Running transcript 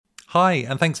Hi,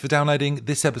 and thanks for downloading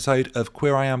this episode of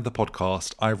Queer I Am, the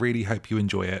podcast. I really hope you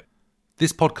enjoy it.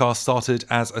 This podcast started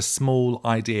as a small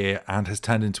idea and has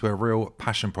turned into a real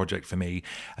passion project for me,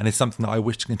 and is something that I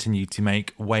wish to continue to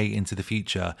make way into the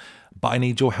future, but I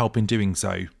need your help in doing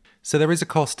so. So there is a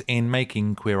cost in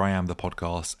making Queer I Am, the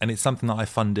podcast, and it's something that I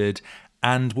funded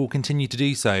and will continue to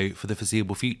do so for the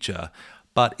foreseeable future.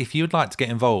 But if you would like to get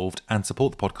involved and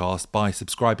support the podcast by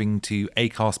subscribing to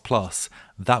Acast Plus,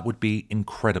 that would be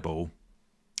incredible.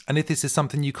 And if this is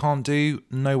something you can't do,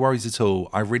 no worries at all.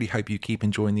 I really hope you keep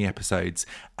enjoying the episodes,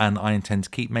 and I intend to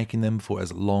keep making them for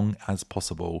as long as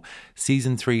possible.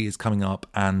 Season 3 is coming up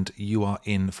and you are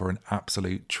in for an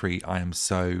absolute treat. I am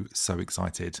so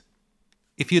excited.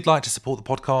 If you'd like to support the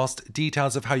podcast,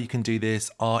 details of how you can do this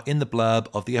are in the blurb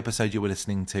of the episode you were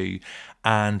listening to.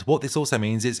 And what this also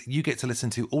means is you get to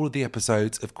listen to all of the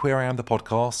episodes of Queer I Am, the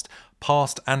podcast,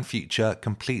 past and future,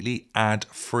 completely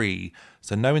ad-free.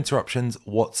 So no interruptions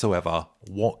whatsoever.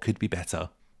 What could be better?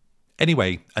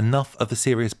 Anyway, enough of the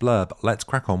serious blurb. Let's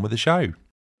crack on with the show.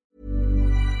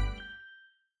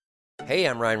 Hey,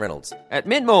 I'm Ryan Reynolds. At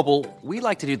Mint Mobile, we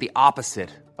like to do the opposite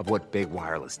of what Big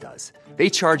Wireless does. They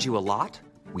charge you a lot.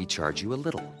 We charge you a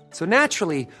little. So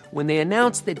naturally, when they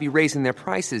announced they'd be raising their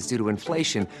prices due to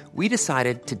inflation, we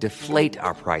decided to deflate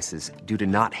our prices due to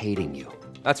not hating you.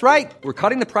 That's right. We're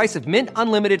cutting the price of Mint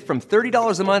Unlimited from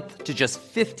 $30 a month to just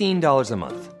 $15 a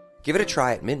month. Give it a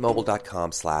try at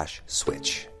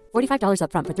mintmobile.com/switch. $45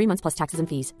 up front for 3 months plus taxes and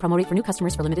fees. Promo rate for new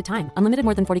customers for limited time. Unlimited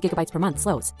more than 40 gigabytes per month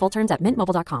slows. Full terms at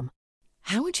mintmobile.com.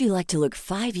 How would you like to look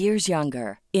 5 years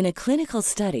younger? In a clinical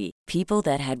study, people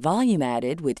that had volume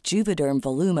added with Juvederm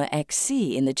Voluma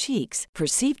XC in the cheeks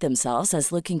perceived themselves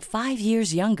as looking 5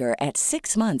 years younger at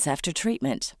 6 months after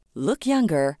treatment. Look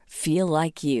younger, feel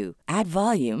like you. Add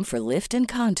volume for lift and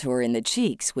contour in the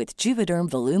cheeks with Juvederm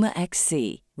Voluma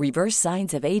XC. Reverse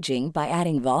signs of aging by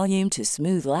adding volume to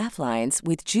smooth laugh lines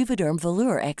with Juvederm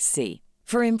Volure XC.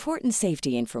 For important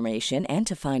safety information and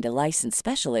to find a licensed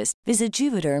specialist, visit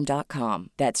Juvederm.com.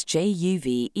 That's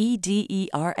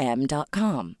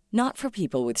JUVEDERM.com. Not for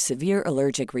people with severe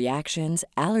allergic reactions,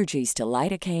 allergies to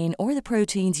lidocaine, or the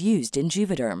proteins used in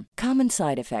Juvederm. Common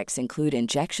side effects include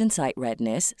injection site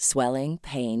redness, swelling,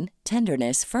 pain,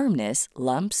 tenderness, firmness,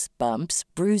 lumps, bumps,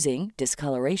 bruising,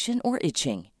 discoloration, or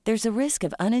itching. There's a risk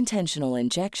of unintentional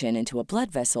injection into a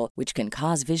blood vessel, which can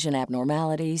cause vision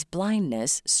abnormalities,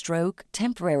 blindness, stroke,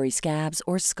 temporary scabs,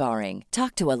 or scarring.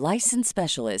 Talk to a licensed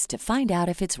specialist to find out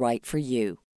if it's right for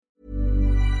you.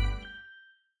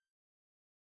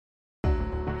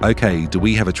 Okay, do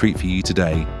we have a treat for you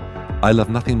today? I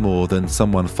love nothing more than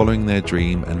someone following their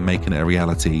dream and making it a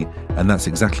reality, and that's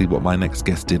exactly what my next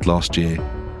guest did last year.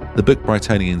 The book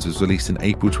Brightonians was released in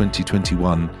April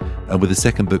 2021, and with the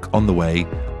second book on the way,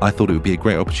 I thought it would be a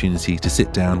great opportunity to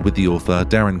sit down with the author,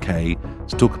 Daren Kay,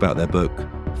 to talk about their book,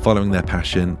 following their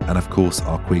passion, and of course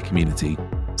our queer community.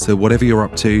 So whatever you're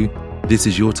up to, this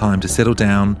is your time to settle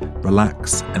down,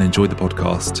 relax, and enjoy the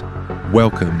podcast.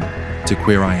 Welcome to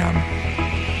Queer I Am.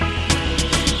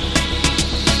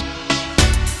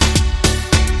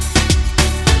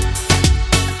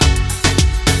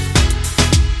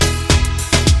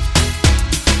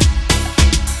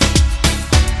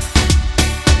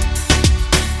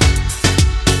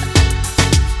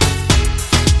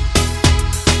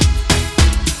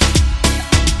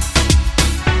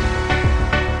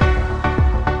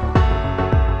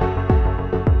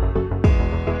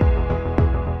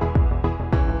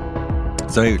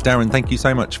 So, Daren, thank you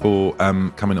so much for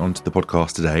coming onto the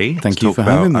podcast today. Thank you for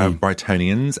having me.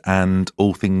 Brightonians and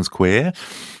all things queer,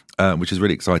 which is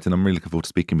really exciting. I'm really looking forward to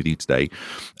speaking with you today.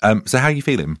 So, how are you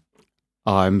feeling?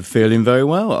 I'm feeling very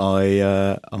well.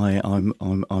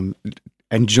 I'm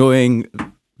enjoying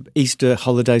Easter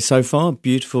holiday so far.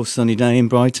 Beautiful sunny day in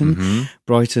Brighton. Mm-hmm.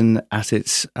 Brighton at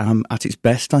its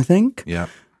best, I think. Yeah.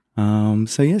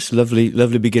 So yes,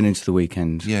 lovely beginning to the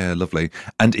weekend. Yeah, lovely.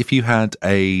 And if you had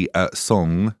a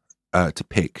song to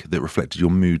pick that reflected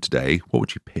your mood today, what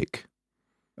would you pick?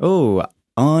 Oh,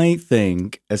 I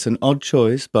think it's an odd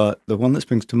choice, but the one that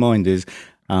springs to mind is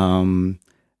I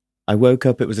woke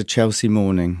up, it was a Chelsea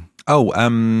morning. Oh,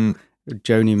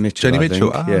 Joni Mitchell. Joni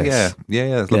Mitchell. I think. Oh, yes.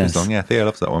 Yeah, that's a lovely song. Yeah, Theo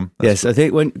loves that one. Yes, I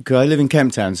think cause I live in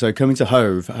Kemp Town, so coming to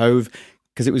Hove,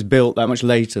 because it was built that much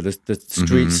later, the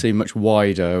streets seem much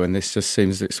wider, and this just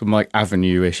seems it's sort of like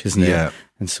avenue-ish, isn't it? Yeah.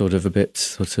 And sort of a bit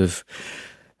sort of,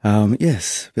 a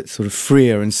bit sort of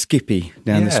freer and skippy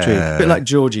down the street. A bit like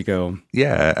Georgie Girl.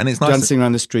 Yeah, and it's nice. Dancing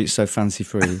around the streets so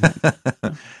fancy-free.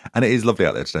 And it is lovely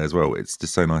out there today as well. It's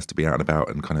just so nice to be out and about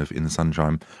and kind of in the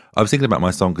sunshine. I was thinking about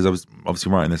my song because I was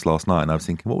obviously writing this last night, and I was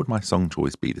thinking, what would my song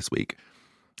choice be this week?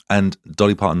 And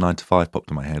Dolly Parton 9 to 5 popped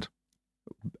in my head.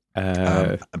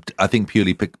 I think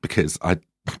purely because I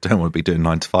don't want to be doing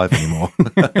 9 to 5 anymore.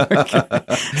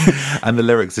 And the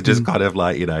lyrics are just kind of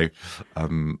like,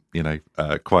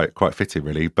 quite fitting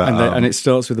really. But and it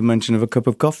starts with a mention of a cup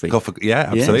of coffee.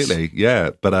 Yeah, absolutely. Yes. Yeah.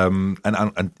 But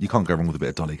and you can't go wrong with a bit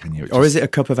of Dolly, can you? Or is it a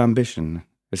cup of ambition?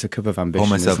 It's a cup of ambition. Pour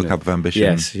myself a cup of ambition.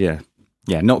 Yes, yeah.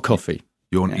 Yeah, not coffee.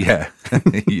 Yawn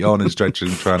and stretching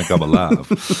and trying to come alive.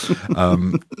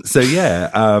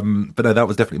 But no, that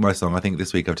was definitely my song. I think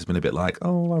this week I've just been a bit like,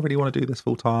 oh, I really want to do this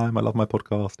full time. I love my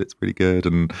podcast. It's really good.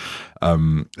 And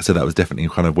so that was definitely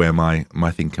kind of where my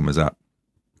thinking was at.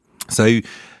 So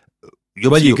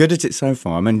you're good at it so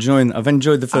far. I've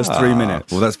enjoyed the first 3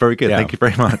 minutes. Well, that's very good. Yeah. Thank you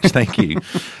very much. Thank you.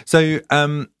 So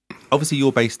obviously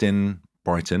you're based in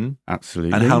Brighton.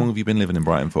 Absolutely. And how long have you been living in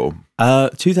Brighton for?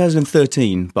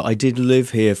 2013, but I did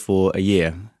live here for a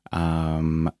year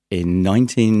in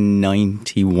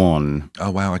 1991. Oh,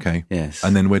 wow, okay. Yes.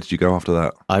 And then where did you go after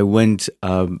that? I went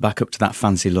back up to that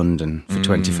fancy London for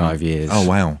 25 years. Oh,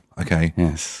 wow, okay.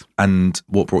 Yes. And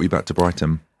what brought you back to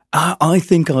Brighton? I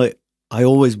think I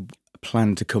always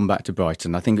planned to come back to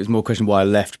Brighton. I think it was more a question why I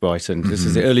left Brighton. This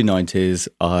is the early 90s.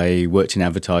 I worked in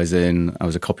advertising. I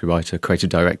was a copywriter, creative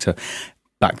director.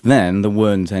 Back then, there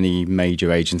weren't any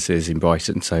major agencies in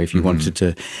Brighton. So if you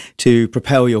wanted to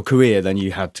propel your career, then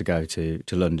you had to go to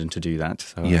London to do that.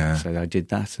 So, so I did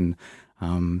that and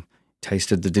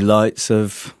tasted the delights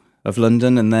of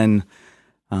London, and then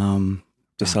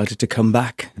decided to come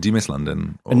back. Do you miss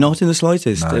London? Not in the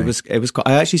slightest. No. It was.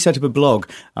 I actually set up a blog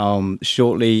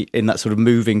shortly in that sort of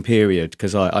moving period,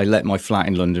 because I let my flat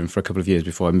in London for a couple of years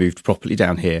before I moved properly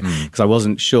down here, because I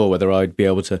wasn't sure whether I'd be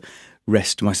able to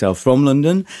wrest myself from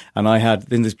London. And I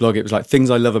had in this blog, it was like things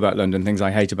I love about London, things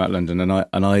I hate about London, and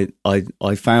I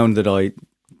found that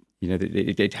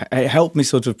it helped me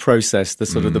sort of process the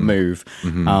sort of the move.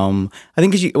 I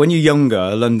think when you're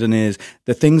younger, London is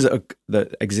the things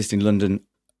that exist in London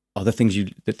are the things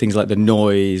like the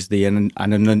noise, the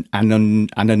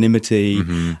anonymity,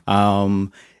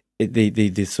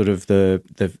 the sort of the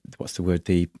what's the word,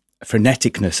 the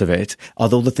freneticness of it are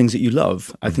all the things that you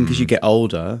love. I think as you get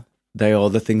older, they are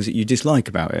the things that you dislike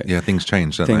about it. Yeah, things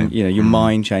change, don't they? Your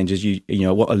mind changes. You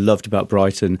know what I loved about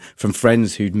Brighton from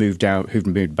friends who'd moved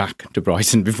back to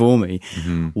Brighton before me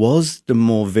was the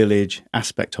more village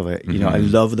aspect of it. You know, I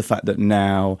love the fact that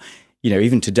now,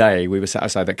 even today we were sat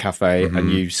outside that cafe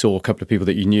and you saw a couple of people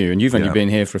that you knew, and you've only been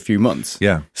here for a few months.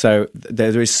 Yeah. So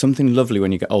there is something lovely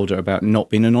when you get older about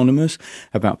not being anonymous,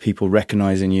 about people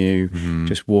recognising you,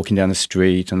 just walking down the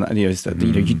street, and you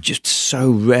just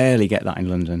so rarely get that in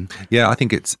London. Yeah, I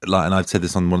think it's like, and I've said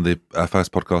this on one of the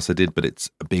first podcasts I did, but it's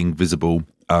being visible,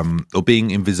 or being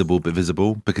invisible but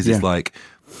visible, because it's like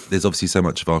there's obviously so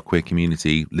much of our queer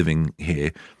community living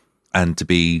here, and to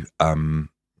be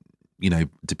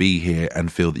to be here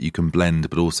and feel that you can blend,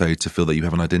 but also to feel that you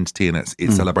have an identity and it's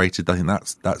celebrated. I think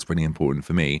that's really important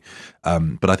for me.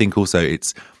 But I think also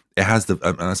it has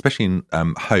and especially in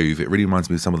Hove, it really reminds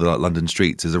me of some of the London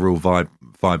streets. There's a real vibe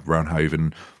around Hove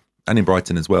and in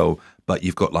Brighton as well. But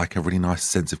you've got like a really nice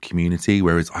sense of community,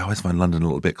 whereas I always find London a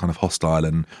little bit kind of hostile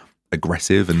and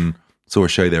aggressive. And saw a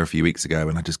show there a few weeks ago,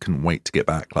 and I just couldn't wait to get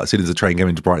back. Like as soon as the train came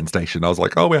into Brighton Station, I was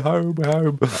like, "Oh, we're home, we're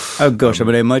home." Oh gosh, I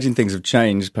imagine things have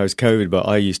changed post COVID, but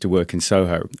I used to work in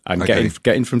Soho, and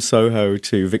getting from Soho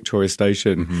to Victoria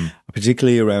Station,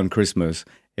 particularly around Christmas,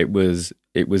 it was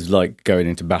like going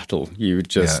into battle. You would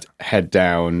just head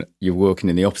down. You're walking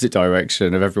in the opposite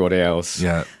direction of everybody else.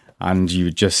 Yeah. And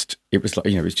it was like,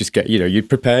 you'd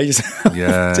prepare yourself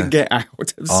to get out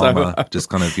of Soho. Just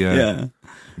kind of,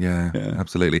 Yeah,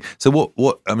 absolutely. So what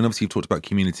obviously you've talked about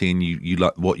community and you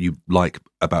like what you like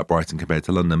about Brighton compared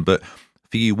to London, but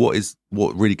for you, what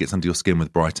really gets under your skin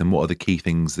with Brighton? What are the key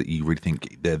things that you really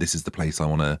think, this is the place I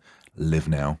want to live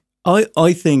now?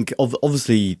 I think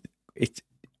obviously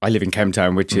I live in Kemptown,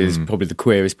 Town, which is probably the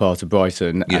queerest part of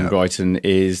Brighton, and Brighton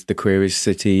is the queerest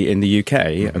city in the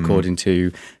UK, according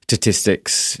to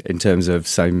statistics in terms of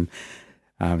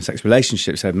same-sex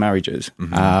relationships and marriages.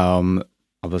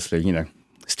 Obviously,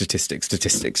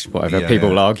 statistics, whatever. People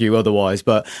will argue otherwise,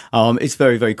 but it's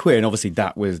very, very queer, and obviously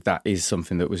that is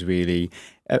something that was really,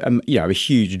 a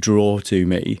huge draw to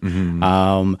me.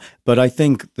 But I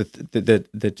think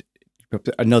that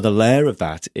another layer of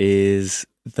that is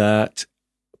that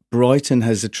Brighton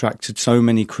has attracted so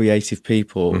many creative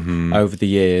people over the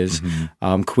years,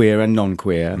 queer and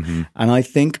non-queer. And I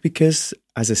think because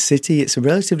as a city, it's a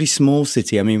relatively small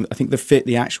city. I mean, I think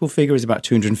the actual figure is about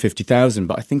 250,000.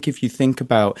 But I think if you think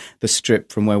about the strip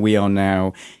from where we are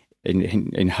now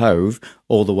in Hove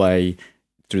all the way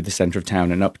through the centre of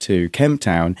town and up to Kemp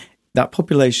Town, that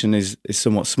population is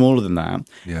somewhat smaller than that.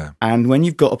 Yeah. And when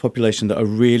you've got a population that are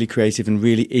really creative and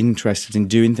really interested in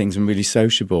doing things and really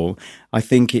sociable, I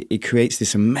think it creates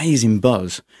this amazing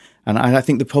buzz. And I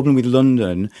think the problem with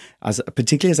London,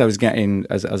 particularly as I was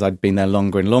as I'd been there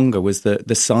longer and longer, was that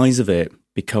the size of it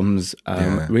becomes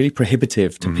really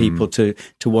prohibitive to people to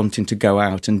wanting to go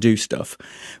out and do stuff.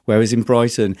 Whereas in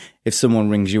Brighton, if someone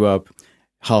rings you up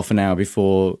half an hour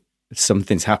before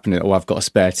something's happening, or I've got a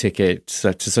spare ticket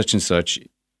to such and such,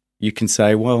 you can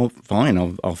say, well, fine,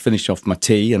 I'll finish off my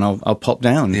tea and I'll pop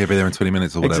down. Yeah, be there in 20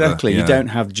 minutes or whatever. Exactly. Yeah. You don't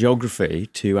have geography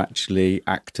to actually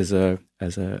act as a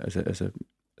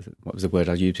what was the word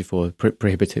I used before?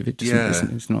 Prohibitive. It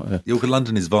doesn't, it's not a... Yeah, well,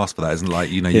 London is vast for that, isn't it?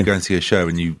 Like, you go and see a show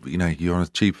and you're on a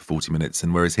tube for 40 minutes,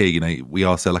 and whereas here, we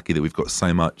are so lucky that we've got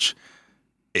so much.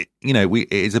 It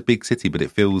is a big city, but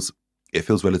it feels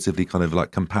relatively kind of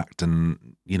like compact, and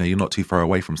you're not too far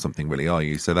away from something, really, are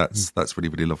you? So that's really,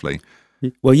 really lovely.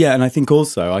 Well, yeah, and I think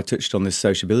also I touched on this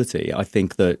sociability. I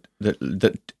think that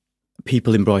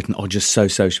people in Brighton are just so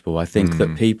sociable. I think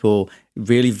that people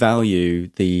really value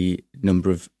the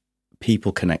number of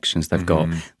people connections they've got,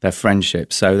 their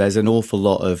friendships. So there's an awful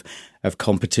lot of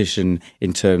competition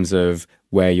in terms of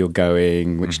where you're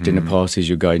going, which dinner parties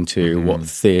you're going to, what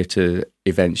theatre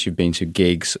events you've been to,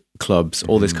 gigs, clubs,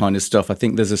 all this kind of stuff. I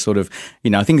think there's a sort of,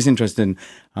 I think it's interesting,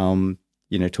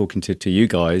 talking to you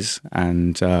guys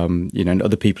and, and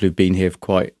other people who've been here for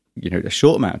quite, a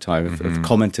short amount of time have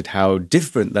commented how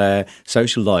different their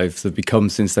social lives have become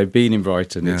since they've been in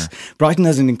Brighton. Yeah. Brighton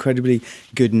has an incredibly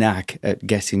good knack at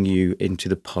getting you into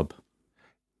the pub.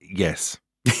 Yes.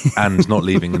 And not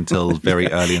leaving until very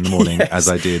early in the morning, as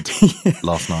I did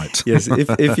last night. Yes,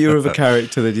 if you're of a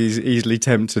character that is easily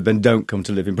tempted, then don't come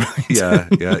to live in Brighton. Yeah.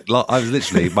 I was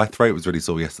literally, my throat was really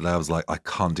sore yesterday. I was like, I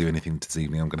can't do anything this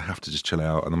evening. I'm going to have to just chill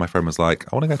out. And then my friend was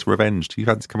like, I want to go to Revenge. Do you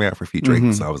fancy coming out for a few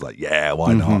drinks? So I was like, yeah,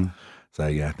 why not? So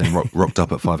yeah, then rocked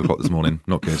up at 5 o'clock this morning.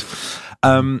 Not good.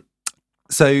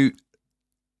 So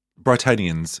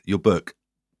Brightonians, your book.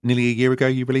 Nearly a year ago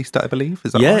you released it, I believe.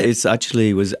 Is that right? Yeah,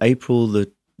 it was April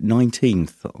the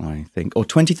 19th, I think, or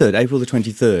 23rd. April the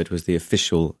 23rd was the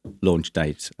official launch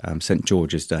date, St.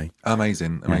 George's Day.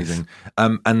 Amazing.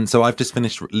 And so I've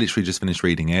literally just finished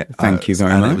reading it. Thank you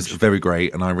very much. And it was very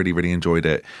great, and I really, really enjoyed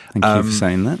it. Thank you for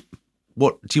saying that.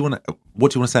 What do you want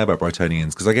to say about Brightonians?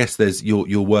 Because I guess there's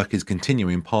your work is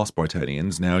continuing past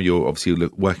Brightonians. Now you're obviously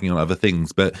working on other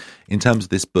things, but in terms of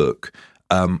this book,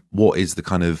 what is the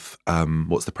kind of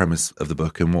what's the premise of the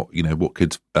book, and what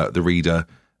could the reader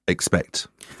expect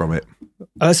from it?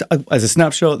 As a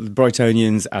snapshot,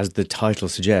 Brightonians, as the title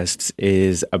suggests,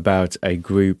 is about a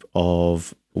group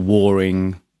of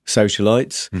warring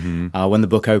socialites. When the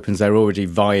book opens, they're already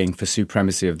vying for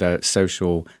supremacy of their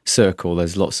social circle.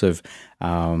 There's lots of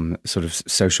sort of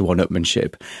social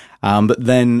one-upmanship. But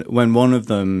then when one of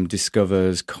them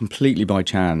discovers completely by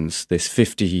chance this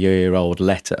 50-year-old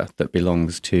letter that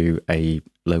belongs to a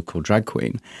local drag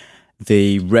queen,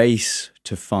 the race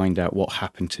to find out what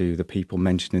happened to the people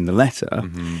mentioned in the letter,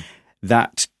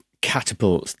 that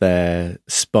catapults their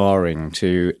sparring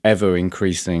to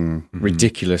ever-increasing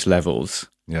ridiculous levels.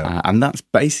 Yeah. And that's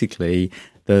basically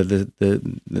the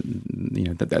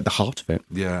heart of it.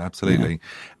 Yeah, absolutely. Yeah.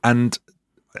 And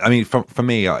I mean, for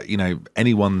me,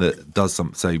 anyone that does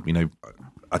something, so,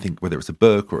 I think whether it's a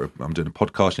book or I'm doing a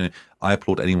podcast, I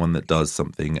applaud anyone that does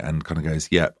something and kind of goes,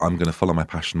 yeah, I'm going to follow my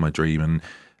passion, my dream, and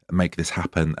make this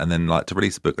happen. And then to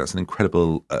release a book, that's an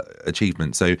incredible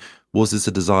achievement. So was this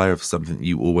a desire of something that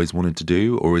you always wanted to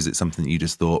do, or is it something that you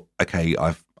just thought, okay,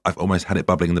 I've almost had it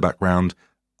bubbling in the background,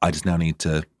 I now need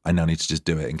to just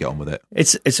do it and get on with it?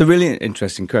 It's a really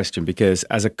interesting question, because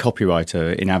as a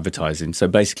copywriter in advertising, so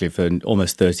basically for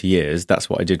almost 30 years, that's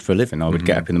what I did for a living. I would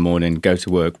get up in the morning, go to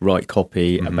work, write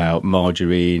copy about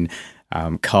margarine,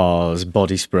 cars,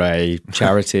 body spray,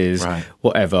 charities, right.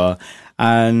 whatever.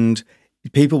 And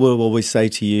people will always say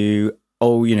to you,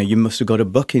 oh, you must have got a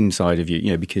book inside of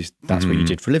you, because that's what you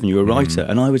did for a living. You were a writer.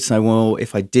 And I would say, well,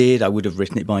 if I did, I would have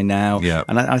written it by now. Yeah.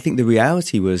 And I think the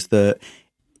reality was that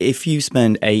if you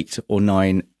spend 8 or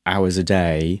 9 hours a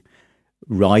day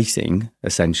writing,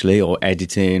 essentially, or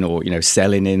editing, or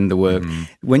selling in the work,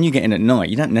 when you get in at night,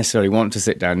 you don't necessarily want to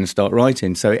sit down and start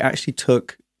writing. So it actually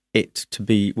took it to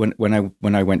be when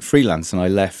I went freelance and I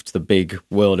left the big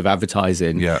world of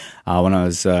advertising when I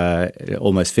was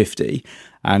almost 50,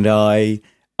 and I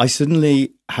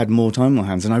suddenly had more time on my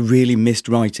hands, and I really missed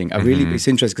writing. It's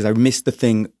interesting because I missed the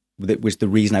thing that was the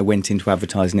reason I went into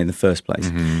advertising in the first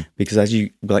place. Because as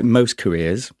you, like most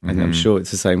careers, and I'm sure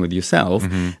it's the same with yourself,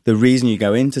 the reason you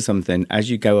go into something, as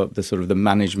you go up the sort of the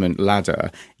management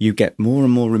ladder, you get more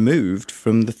and more removed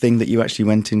from the thing that you actually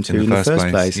went into in the first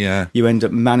place. Yeah. You end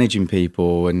up managing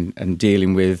people and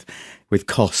dealing with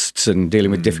costs and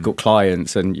dealing with difficult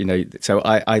clients, and so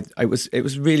it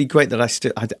was really great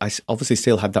that I obviously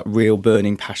still had that real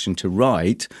burning passion to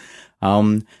write,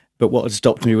 but what had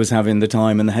stopped me was having the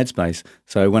time and the headspace.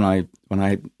 So when I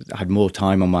had more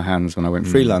time on my hands, when I went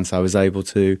freelance, I was able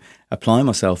to apply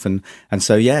myself, and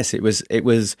so yes, it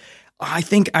was. I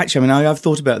think actually, I've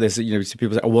thought about this. So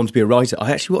people say, I want to be a writer.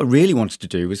 What I really wanted to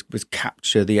do was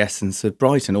capture the essence of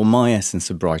Brighton, or my essence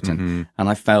of Brighton. And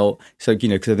I felt so,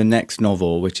 because the next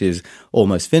novel, which is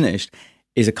almost finished,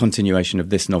 is a continuation of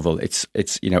this novel. It's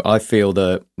I feel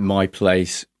that my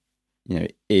place,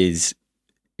 is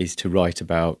to write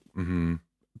about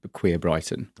queer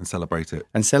Brighton and celebrate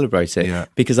it. Yeah.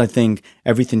 Because I think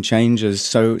everything changes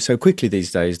so quickly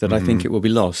these days that I think it will be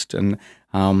lost. And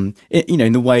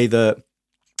in the way that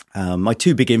my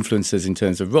two big influences in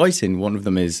terms of writing, one of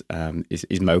them is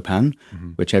Mopan,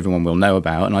 which everyone will know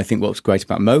about. And I think what's great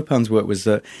about Mopan's work was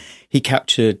that he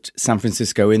captured San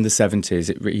Francisco in the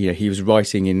 70s. He was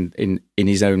writing in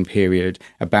his own period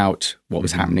about what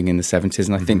was happening in the 70s,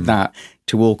 and I think that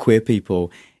to all queer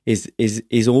people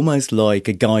is almost like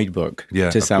a guidebook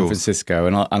to San Francisco.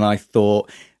 And I thought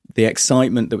the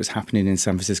excitement that was happening in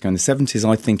San Francisco in the 70s,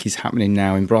 I think is happening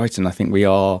now in Brighton. I think we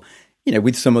are,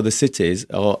 with some other cities,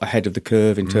 are ahead of the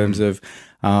curve in terms of,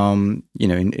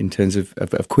 in terms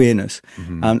of queerness.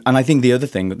 And I think the other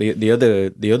thing,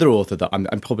 the other author that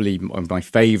I'm probably my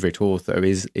favourite author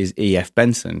is E.F.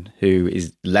 Benson, who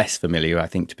is less familiar, I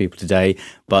think, to people today,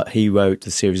 but he wrote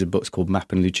a series of books called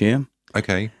Map and Lucia.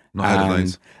 Okay. Not heard of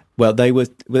those. Well, they were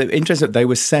interesting. They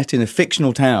were set in a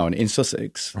fictional town in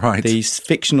Sussex. Right. The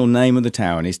fictional name of the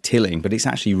town is Tilling, but it's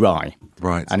actually Rye.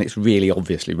 Right. And it's really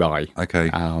obviously Rye. Okay.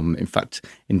 In fact,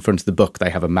 in front of the book, they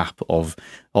have a map of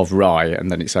Rye,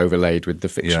 and then it's overlaid with the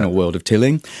fictional world of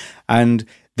Tilling. And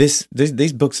these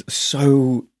books are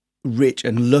so rich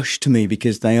and lush to me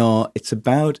because it's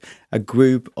about a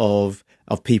group of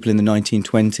people in the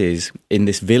 1920s in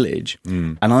this village.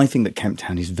 And I think that Kemp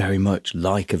Town is very much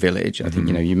like a village. I think,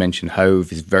 you mentioned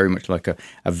Hove is very much like a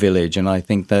village. And I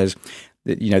think there's,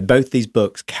 both these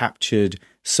books captured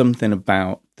something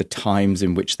about the times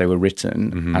in which they were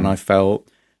written. And I felt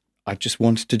I just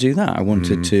wanted to do that. I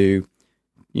wanted to,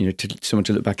 someone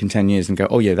to look back in 10 years and go,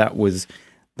 oh yeah, that was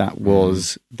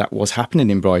happening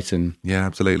in Brighton. Yeah,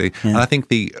 absolutely. Yeah. And I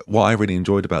think what I really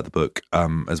enjoyed about the book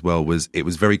as well was it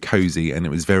was very cozy, and it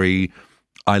was very.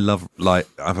 I've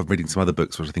been reading some other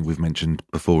books which I think we've mentioned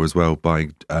before as well by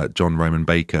John Roman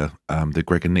Baker, the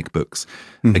Greg and Nick books,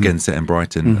 again set in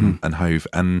Brighton and Hove.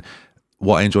 And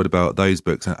what I enjoyed about those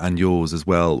books and yours as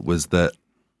well was that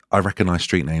I recognise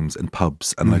street names and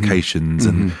pubs and locations,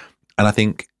 and I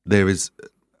think there is.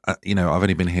 I've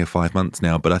only been here 5 months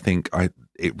now, but I think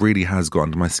it really has got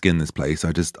under my skin, this place.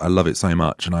 I love it so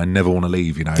much, and I never want to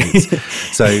leave,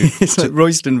 It's like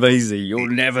Royston Vasey, you'll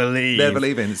never leave. Never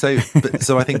leaving. So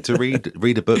I think to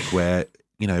read a book where,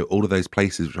 all of those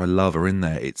places which I love are in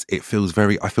there, I feel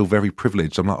very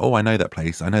privileged. I'm like, oh, I know that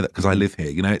place. I know that because I live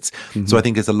here, So I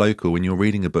think as a local, when you're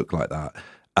reading a book like that,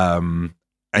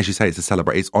 as you say,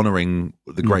 it's honouring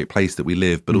the great place that we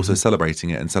live, but also celebrating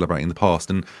it and celebrating the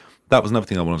past. And that was another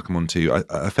thing I wanted to come on to.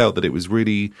 I felt that it was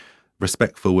really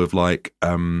respectful of queer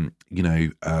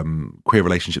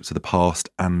relationships of the past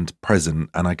and present.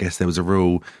 And I guess there was a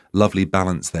real lovely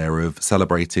balance there of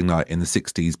celebrating in the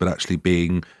 60s, but actually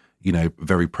being,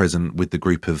 very present with the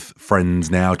group of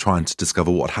friends now, trying to discover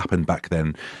what happened back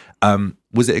then.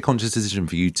 Was it a conscious decision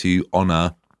for you to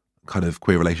honour kind of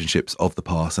queer relationships of the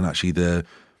past and actually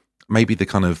maybe the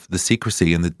kind of the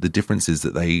secrecy and the differences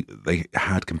that they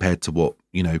had compared to what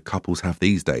couples have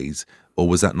these days, or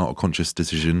was that not a conscious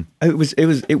decision? It was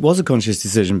a conscious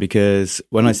decision, because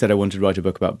when I said I wanted to write a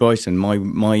book about Brighton,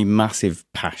 my massive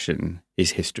passion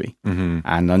is history,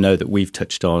 and I know that we've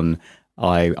touched on.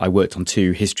 I worked on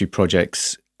 2 history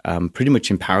projects pretty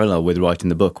much in parallel with writing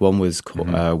the book. One was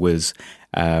with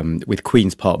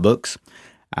Queen's Park Books.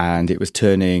 And it was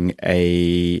turning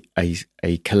a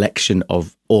collection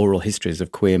of oral histories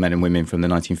of queer men and women from the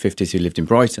 1950s who lived in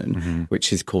Brighton,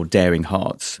 which is called Daring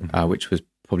Hearts, which was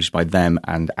published by them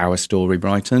and Our Story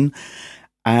Brighton.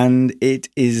 And it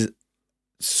is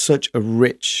such a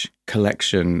rich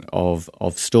collection of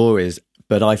stories,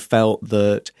 but I felt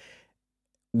that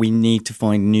we need to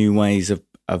find new ways of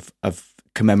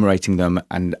commemorating them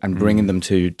and bringing them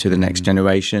to the next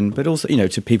generation, but also,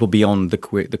 to people beyond the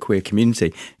queer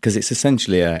community, because it's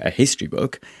essentially a history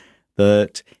book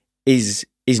that is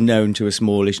known to a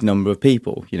smallish number of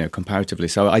people, comparatively.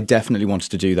 So I definitely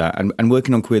wanted to do that. And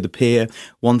working on Queer the Peer,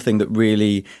 two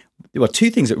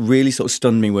things that really sort of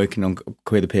stunned me working on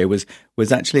Queer the Peer was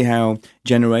actually how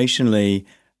generationally,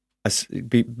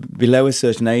 below a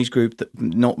certain age group, that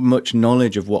not much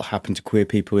knowledge of what happened to queer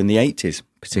people in the 80s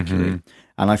particularly.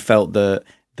 And I felt that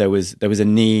there was a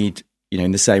need,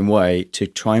 in the same way, to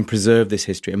try and preserve this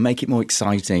history and make it more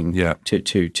exciting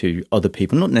to other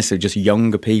people, not necessarily just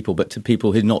younger people, but to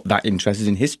people who are not that interested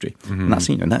in history. And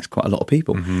that's quite a lot of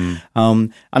people.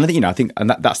 And I think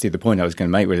that's the other point I was going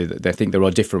to make, really, that I think there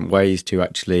are different ways to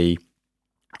actually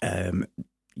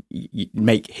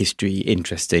make history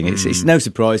interesting. It's no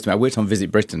surprise to me. I worked on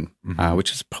Visit Britain,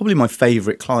 which was probably my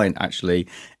favourite client actually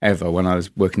ever when I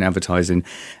was working in advertising.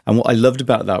 And what I loved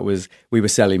about that was we were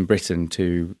selling Britain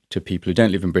to people who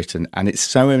don't live in Britain, and it's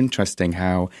so interesting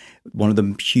how one of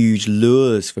the huge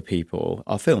lures for people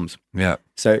are films. Yeah.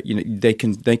 So they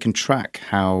can track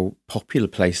how popular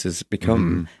places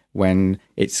become when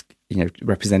it's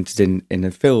represented in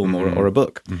a film or a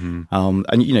book.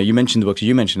 And you mentioned the books.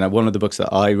 You mentioned that one of the books that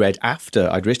I read after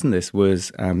I'd written this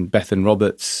was Bethan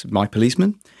Roberts' My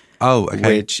Policeman. Oh,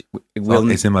 okay. Which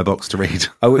it's in my box to read.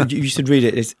 You should read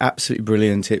it. It's absolutely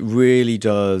brilliant. It really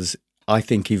does, I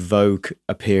think, evoke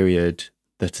a period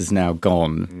that has now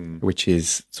gone, which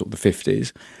is sort of the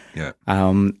 50s. Yeah.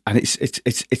 And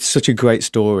it's such a great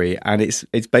story, and it's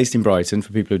based in Brighton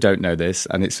for people who don't know this,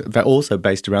 and it's also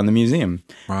based around the museum.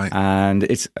 Right. And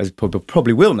it's, as people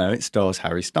probably will know, it stars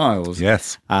Harry Styles.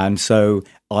 Yes. And so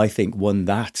I think when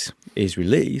that is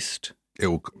released,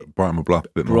 Brighton will blow up a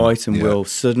bit more. Brighton will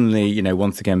suddenly,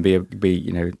 once again be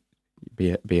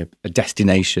a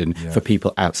destination for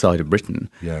people outside of Britain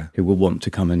who will want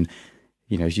to come and,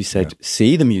 as you said,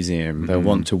 see the museum. They'll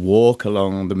want to walk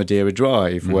along the Madeira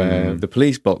Drive where the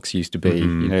police box used to be.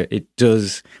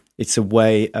 It's a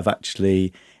way of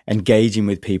actually engaging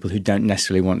with people who don't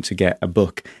necessarily want to get a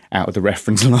book out of the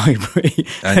reference library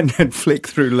and then flick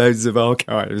through loads of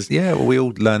archives. Yeah, well, we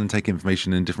all learn and take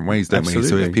information in different ways, don't we?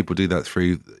 So if people do that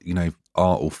through,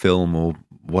 art or film or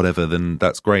whatever, then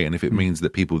that's great. And if it means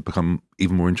that people become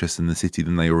even more interested in the city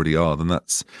than they already are, then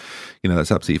that's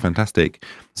absolutely fantastic.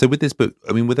 So with this book,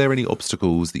 were there any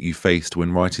obstacles that you faced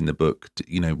when writing the book?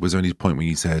 Was there any point where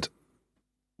you said,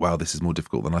 wow, this is more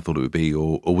difficult than I thought it would be?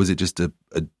 Or was it just a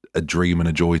dream and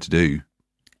a joy to do?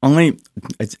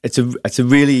 It's a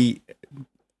really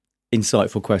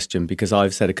insightful question, because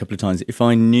I've said a couple of times, if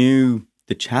I knew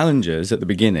the challenges at the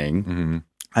beginning,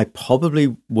 I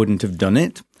probably wouldn't have done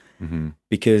it.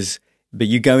 But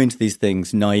you go into these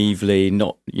things naively,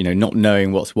 not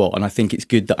knowing what's what. And I think it's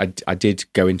good that I did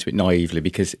go into it naively,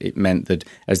 because it meant that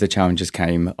as the challenges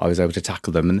came, I was able to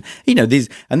tackle them. And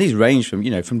these range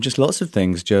from just lots of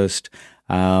things, just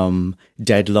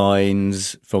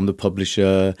deadlines from the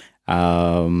publisher,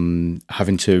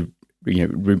 having to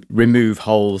remove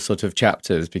whole sort of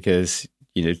chapters because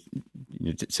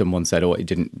someone said, "Oh,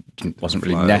 it wasn't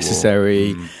really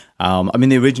necessary."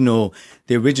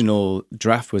 The original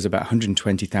draft was about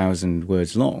 120,000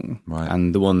 words long, right,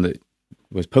 and the one that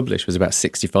was published was about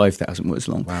 65,000 words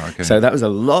long. Wow, okay. So that was a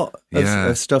lot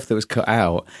of stuff that was cut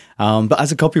out. But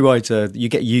as a copywriter, you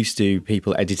get used to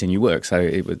people editing your work, so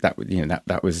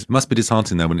that was. It must be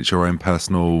disheartening though when it's your own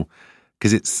personal.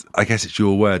 Because I guess it's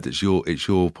your word, it's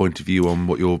your point of view on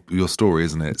what your story,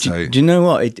 isn't it? So do you know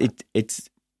what?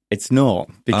 It's not,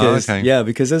 because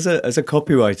because as a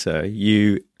copywriter,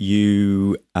 you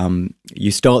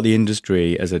start the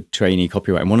industry as a trainee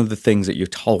copywriter, and one of the things that you're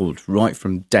told right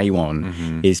from day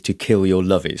one is to kill your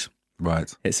lovies.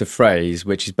 Right. It's a phrase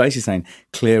which is basically saying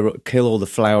kill all the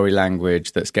flowery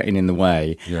language that's getting in the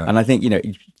way. Yeah. And I think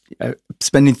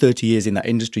spending 30 years in that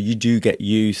industry, you do get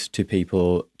used to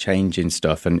people changing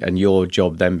stuff, and your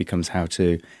job then becomes how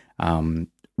to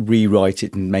rewrite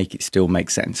it and make it still make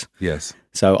sense. Yes.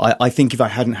 So I think if I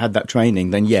hadn't had that training,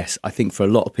 then yes, I think for a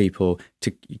lot of people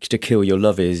to kill your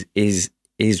love is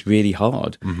really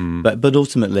hard. But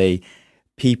ultimately,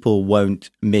 people won't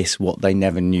miss what they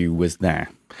never knew was there.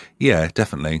 Yeah,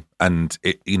 definitely. And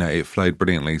it flowed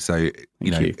brilliantly. So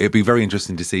it'd be very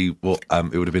interesting to see what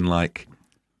it would have been like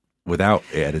without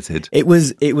it edited. It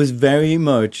was very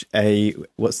much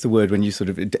what's the word when you sort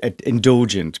of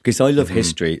indulgent, because I love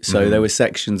history. So there were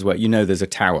sections where there's a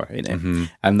tower in it,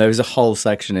 and there was a whole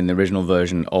section in the original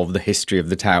version of the history of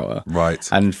the tower. Right.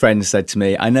 And friends said to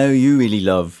me, "I know you really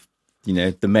love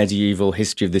the medieval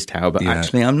history of this tower, but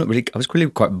actually I was really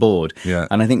quite bored. Yeah.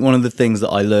 And I think one of the things that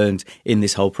I learned in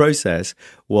this whole process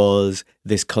was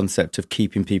this concept of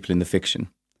keeping people in the fiction.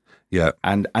 Yeah.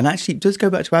 And actually it does go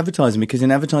back to advertising, because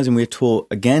in advertising we're taught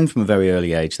again from a very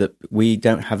early age that we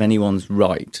don't have anyone's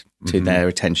right to their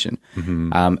attention.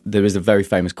 There is a very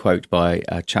famous quote by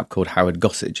a chap called Howard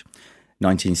Gossage,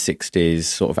 1960s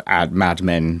sort of Mad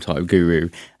Men type guru,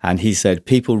 and he said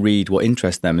people read what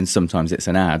interests them, and sometimes it's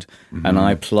an ad. And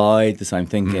I applied the same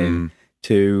thinking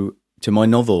to my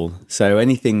novel. So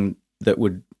anything that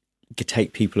would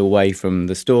take people away from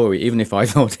the story, even if I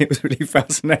thought it was really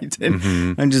fascinating,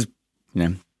 and just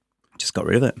got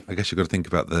rid of it. I guess you've got to think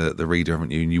about the reader,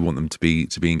 haven't you? And you want them to be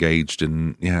engaged,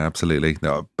 and absolutely.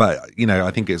 No, but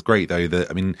I think it's great though that,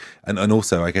 I mean, and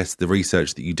also I guess the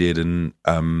research that you did, and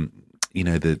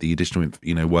the additional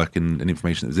work and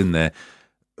information that was in there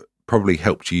probably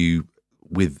helped you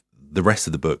with the rest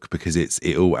of the book, because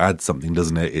it all adds something,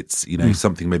 doesn't it? It's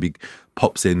something maybe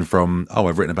pops in from,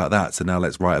 I've written about that, so now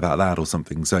let's write about that or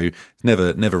something. So it's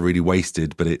never really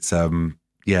wasted, but it's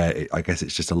I guess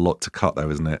it's just a lot to cut though,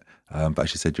 isn't it? But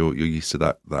as you said, you're used to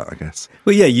that I guess.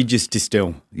 Well, yeah, you just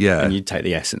distill, and you take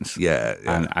the essence,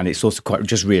 and it's also quite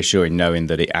just reassuring knowing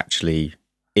that it actually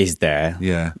is there.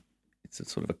 Yeah. It's a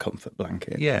sort of a comfort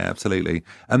blanket. Yeah, absolutely.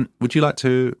 Would you like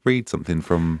to read something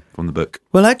from the book?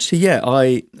 Well, actually, yeah,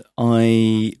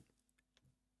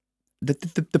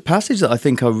 the passage that I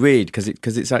think I'll read, because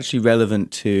it's actually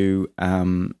relevant to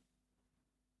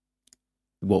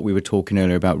what we were talking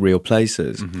earlier about real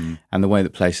places and the way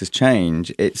that places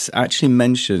change. It actually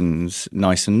mentions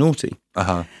Nice and Naughty.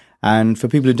 And for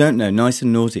people who don't know, Nice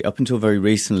and Naughty, up until very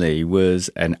recently, was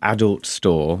an adult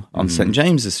store on St.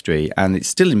 James's Street, and it's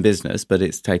still in business, but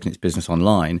it's taken its business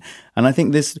online. And I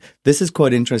think this is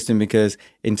quite interesting, because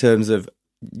in terms of,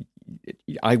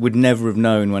 I would never have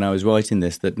known when I was writing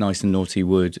this that Nice and Naughty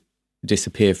would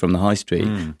disappear from the high street.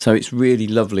 So it's really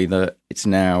lovely that it's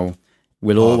now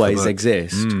will always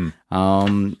exist, in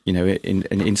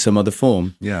some other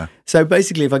form. Yeah. So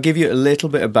basically, if I give you a little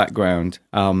bit of background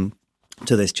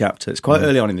to this chapter, it's quite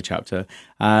early on in the chapter,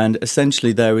 and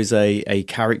essentially there is a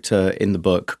character in the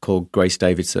book called Grace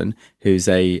Davidson, who's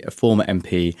a former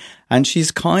MP, and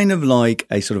she's kind of like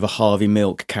a sort of a Harvey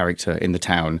Milk character in the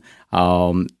town.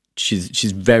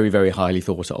 She's very, very highly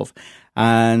thought of,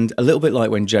 and a little bit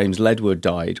like when James Ledward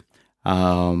died.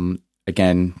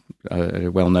 Again, a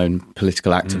well-known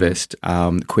political activist,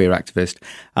 queer activist.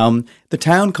 The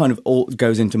town kind of all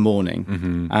goes into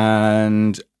mourning,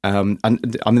 and I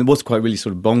mean, what's quite really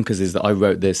sort of bonkers is that I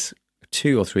wrote this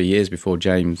 2 or 3 years before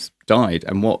James died.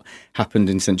 And what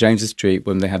happened in St. James's Street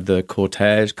when they had the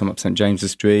cortege come up St.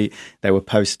 James's Street, there were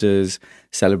posters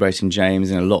celebrating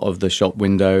James in a lot of the shop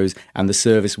windows, and the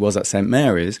service was at St.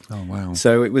 Mary's. Oh, wow.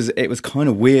 So it was kind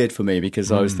of weird for me,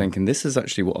 because I was thinking, this is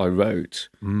actually what I wrote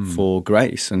for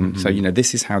Grace. And so,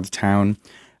 this is how the town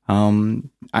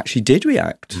actually did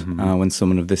react when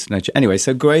someone of this nature. Anyway,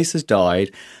 so Grace has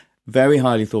died. Very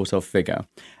highly thought of figure.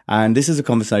 And this is a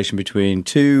conversation between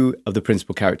two of the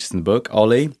principal characters in the book,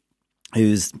 Ollie,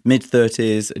 who's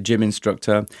mid-30s, a gym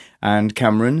instructor, and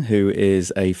Cameron, who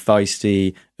is a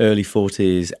feisty, early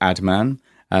 40s ad man,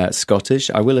 Scottish.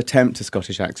 I will attempt a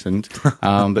Scottish accent,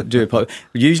 but do it.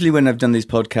 Usually when I've done these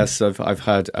podcasts, I've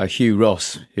had Hugh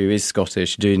Ross, who is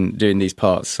Scottish, doing these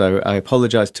parts. So I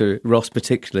apologise to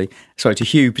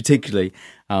Hugh particularly.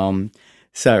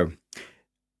 So...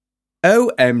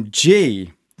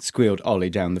 OMG, squealed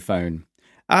Ollie down the phone.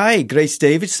 Aye, Grace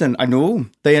Davidson, I know.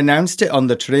 They announced it on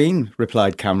the train,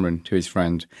 replied Cameron to his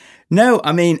friend. No,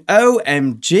 I mean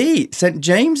OMG, St.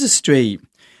 James's Street.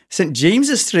 St.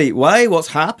 James's Street, why, what's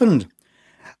happened?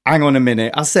 Hang on a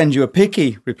minute, I'll send you a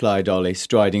picky, replied Ollie,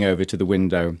 striding over to the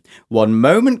window. One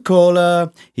moment,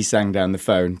 caller, he sang down the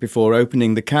phone before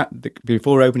opening the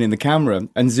camera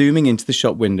and zooming into the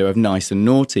shop window of Nice and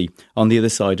Naughty on the other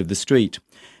side of the street.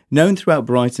 Known throughout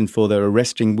Brighton for their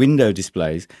arresting window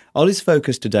displays, Ollie's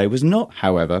focus today was not,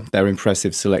 however, their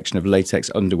impressive selection of latex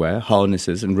underwear,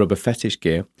 harnesses and rubber fetish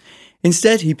gear.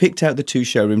 Instead, he picked out the 2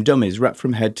 showroom dummies wrapped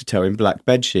from head to toe in black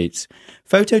bedsheets.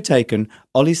 Photo taken,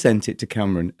 Ollie sent it to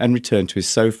Cameron and returned to his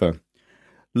sofa.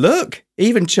 Look,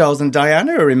 even Charles and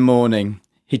Diana are in mourning,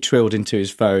 he trilled into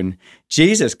his phone.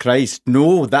 Jesus Christ,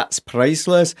 no, that's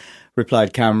priceless,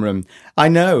 replied Cameron. I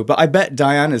know, but I bet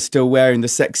Diana's still wearing the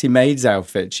sexy maid's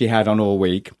outfit she had on all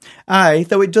week. Aye,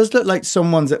 though it does look like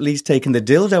someone's at least taken the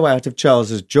dildo out of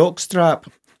Charles's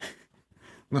jockstrap.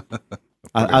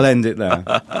 I'll end it there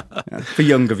for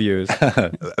younger viewers.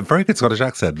 A very good Scottish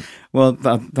accent. Well,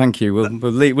 thank you.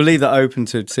 We'll leave that open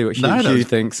to see what Hugh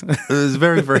thinks. It was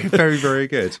very, very, very, very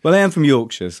good. Well, I am from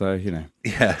Yorkshire, so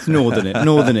it's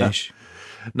northern-ish.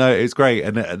 No, it's great,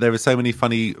 and there were so many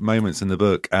funny moments in the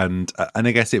book, and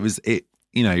I guess it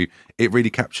really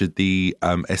captured the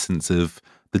essence of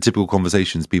the typical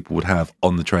conversations people would have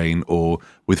on the train or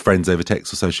with friends over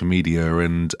text or social media.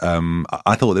 And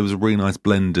I thought there was a really nice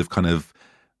blend of kind of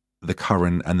the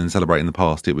current and then celebrating the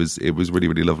past. It was really,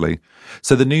 really lovely.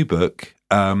 So the new book,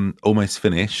 almost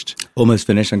finished. Almost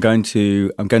finished. I'm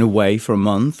going away for a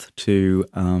month to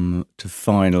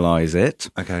finalise it.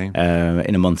 Okay.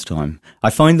 In a month's time. I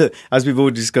find that, as we've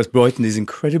already discussed, Brighton is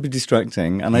incredibly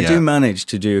distracting, and I do manage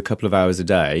to do a couple of hours a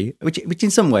day, which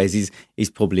in some ways is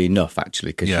probably enough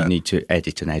actually, because you need to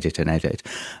edit and edit and edit.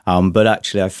 But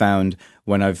actually, I found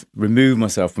when I've removed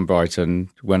myself from Brighton,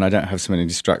 when I don't have so many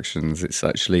distractions, it's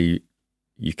actually,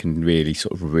 you can really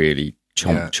sort of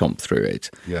chomp through it.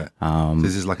 Yeah. So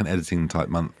this is like an editing type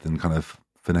month and kind of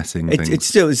finessing things. It's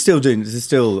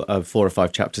still 4 or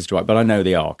 5 chapters to write, but I know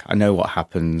the arc. I know what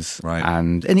happens, right?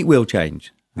 And it will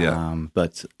change. Yeah.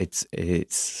 But it's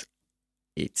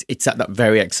at that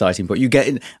very exciting point. You get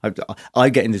in. I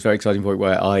get in this very exciting point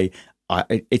where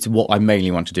it's what I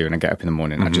mainly want to do, and I get up in the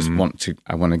morning. Mm-hmm.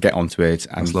 I want to get onto it.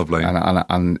 And, that's lovely.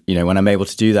 And when I'm able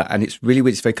to do that, and it's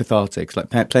very cathartic. It's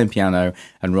like playing piano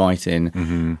and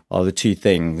writing are the two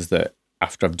things that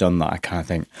after I've done that, I kind of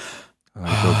think,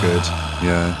 I feel good.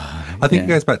 Yeah. I think it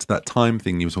goes back to that time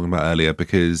thing you were talking about earlier,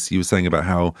 because you were saying about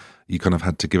how you kind of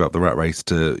had to give up the rat race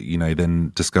to,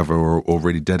 then discover or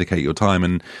really dedicate your time.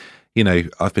 And,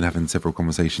 I've been having several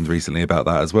conversations recently about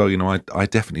that as well. I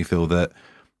definitely feel that,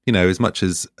 as much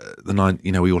as the 9,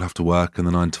 we all have to work, and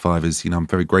the 9 to 5 is, I'm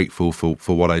very grateful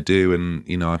for what I do. And,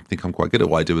 I think I'm quite good at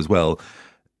what I do as well.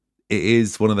 It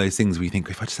is one of those things where you think,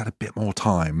 if I just had a bit more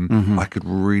time, I could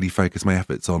really focus my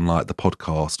efforts on like the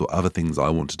podcast or other things I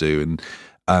want to do. And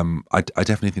I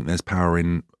definitely think there's power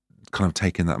in kind of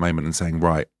taking that moment and saying,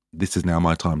 right, this is now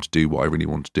my time to do what I really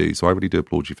want to do. So I really do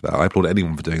applaud you for that. I applaud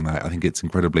anyone for doing that. I think it's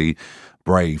incredibly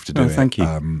brave to do it. Thank you.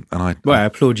 And I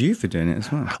applaud you for doing it as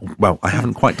well. Well, I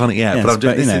haven't quite done it yet, but I'm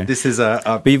doing this. Is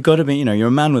but you've got to be, you're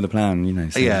a man with a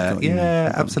plan. So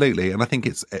absolutely. And I think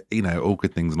it's, all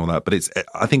good things and all that. But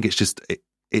I think it's just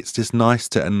nice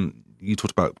to. And you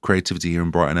talked about creativity here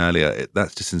in Brighton earlier.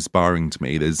 That's just inspiring to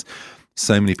me. There's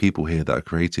so many people here that are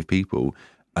creative people,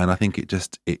 and I think it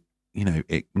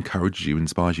encourages you,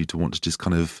 inspires you to want to just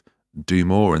kind of do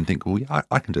more and think, well, yeah,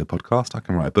 I can do a podcast, I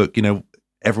can write a book.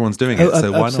 Everyone's doing it,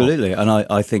 so why not? Absolutely. And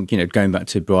I think, going back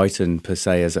to Brighton per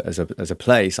se as a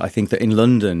place, I think that in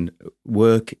London,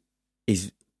 work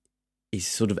is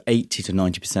sort of 80 to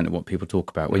 90% of what people talk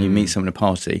about. When you meet someone at a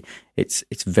party, it's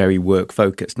very work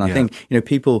focused. And I think,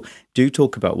 people do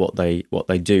talk about what they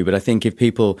do, but I think if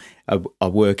people are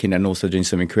working and also doing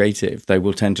something creative, they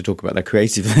will tend to talk about their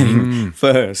creative thing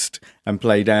first and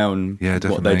play down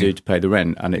what they do to pay the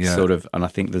rent. And it's sort of, and I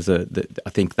think I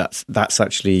think that's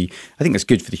actually, I think that's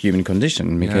good for the human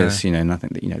condition, because, and I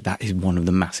think that, that is one of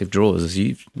the massive draws, as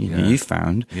you've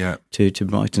found to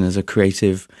Brighton as a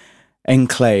creative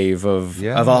enclave of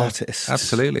artists.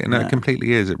 Absolutely. And it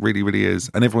completely is. It really, really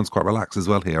is. And everyone's quite relaxed as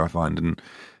well here, I find. And,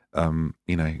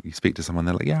 you speak to someone,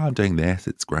 they're like, yeah, I'm doing this.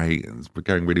 It's great. And it's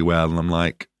going really well. And I'm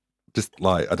like, I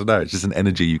don't know. It's just an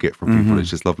energy you get from people.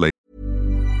 It's just lovely.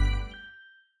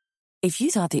 If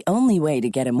you thought the only way to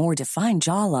get a more defined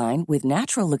jawline with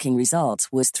natural-looking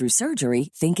results was through surgery,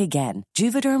 think again.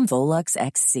 Juvederm Volux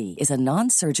XC is a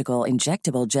non-surgical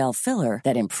injectable gel filler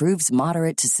that improves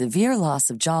moderate to severe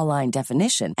loss of jawline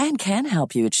definition and can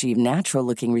help you achieve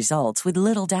natural-looking results with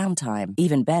little downtime.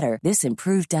 Even better, this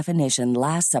improved definition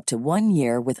lasts up to 1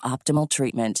 year with optimal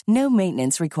treatment. No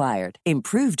maintenance required.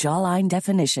 Improve jawline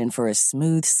definition for a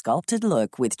smooth, sculpted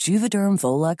look with Juvederm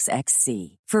Volux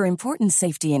XC. For important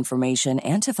safety information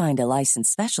and to find a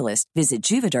licensed specialist, visit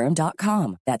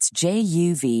Juvederm.com. That's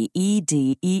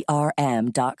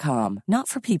JUVEDERM.com. Not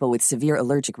for people with severe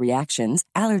allergic reactions,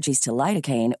 allergies to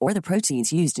lidocaine, or the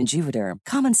proteins used in Juvederm.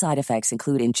 Common side effects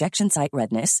include injection site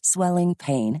redness, swelling,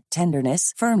 pain,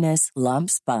 tenderness, firmness,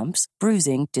 lumps, bumps,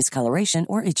 bruising, discoloration,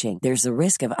 or itching. There's a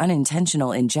risk of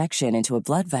unintentional injection into a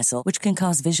blood vessel, which can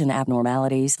cause vision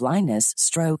abnormalities, blindness,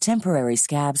 stroke, temporary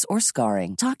scabs, or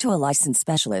scarring. Talk to a licensed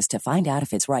specialist to find out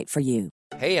if it's right for you.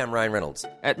 Hey, I'm Ryan Reynolds.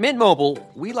 At Mint Mobile,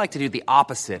 we like to do the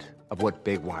opposite of what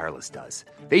Big Wireless does.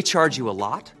 They charge you a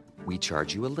lot, we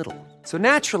charge you a little. So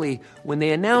naturally, when they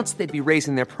announced they'd be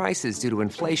raising their prices due to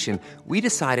inflation, we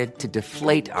decided to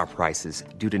deflate our prices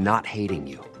due to not hating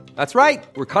you. That's right.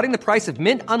 We're cutting the price of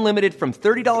Mint Unlimited from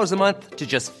 $30 a month to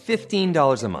just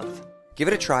 $15 a month. Give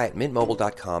it a try at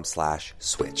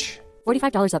mintmobile.com/switch.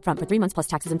 $45 up front for 3 months plus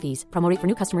taxes and fees. Promo rate for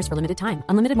new customers for limited time.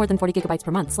 Unlimited more than 40 gigabytes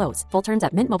per month. Slows full terms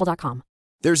at mintmobile.com.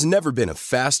 There's never been a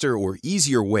faster or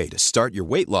easier way to start your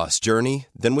weight loss journey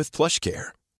than with PlushCare.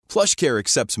 PlushCare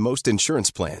accepts most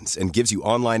insurance plans and gives you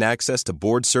online access to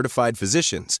board-certified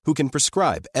physicians who can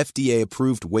prescribe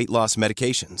FDA-approved weight loss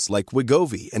medications like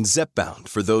Wegovy and Zepbound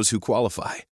for those who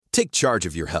qualify. Take charge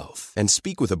of your health and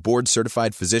speak with a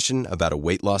board-certified physician about a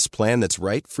weight loss plan that's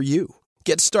right for you.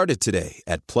 Get started today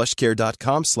at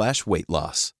plushcare.com/weight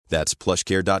loss. That's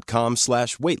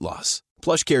plushcare.com/weight loss.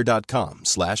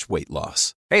 plushcare.com/weight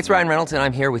loss. Hey, it's Ryan Reynolds, and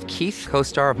I'm here with Keith,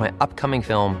 co-star of my upcoming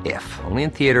film, If, only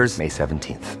in theaters May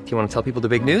 17th. Do you want to tell people the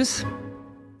big news?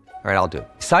 All right, I'll do it.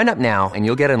 Sign up now and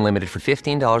you'll get unlimited for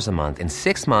 $15 a month and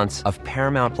 6 months of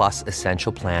Paramount Plus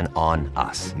Essential Plan on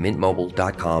us.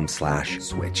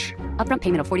 mintmobile.com/switch. Upfront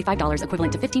payment of $45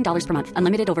 equivalent to $15 per month.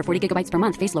 Unlimited over 40 gigabytes per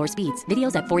month. Face lower speeds.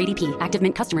 Videos at 480p. Active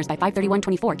Mint customers by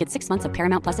 531.24 get 6 months of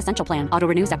Paramount Plus Essential Plan. Auto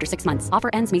renews after 6 months. Offer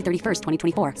ends May 31st,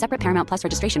 2024. Separate Paramount Plus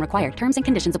registration required. Terms and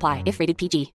conditions apply if rated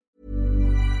PG.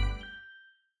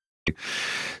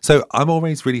 So I'm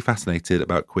always really fascinated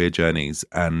about queer journeys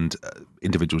and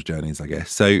individuals' journeys, I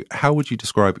guess. So how would you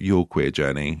describe your queer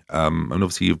journey? And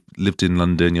obviously you've lived in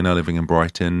London, you're now living in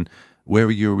Brighton. Where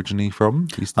are you originally from?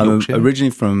 I'm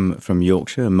originally from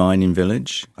Yorkshire, a mining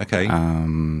village. Okay.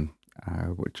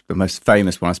 Which the most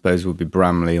famous one, I suppose, would be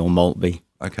Bramley or Maltby.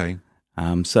 Okay.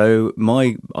 So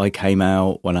I came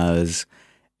out when I was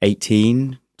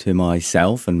 18 to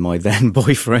myself and my then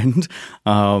boyfriend,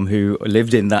 who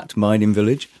lived in that mining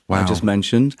village I just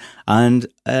mentioned. And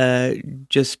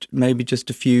just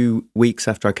a few weeks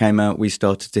after I came out, we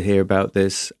started to hear about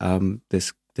this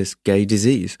gay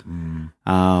disease,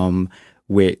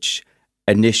 which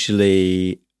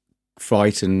initially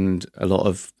frightened a lot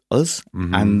of us.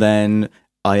 Mm-hmm. And then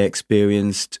I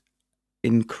experienced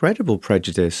incredible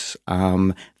prejudice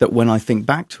that when I think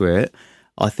back to it,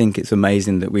 I think it's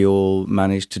amazing that we all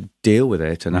managed to deal with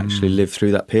it and actually live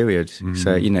through that period.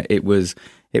 So, it was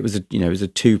a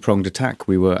two-pronged attack.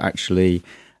 We were actually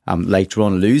later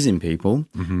on losing people,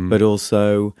 but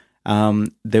also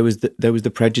there was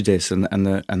the prejudice and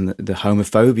the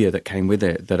homophobia that came with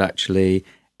it, that actually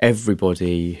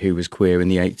everybody who was queer in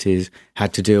the 80s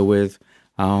had to deal with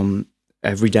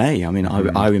every day. I mean,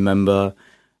 I remember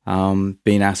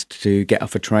being asked to get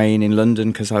off a train in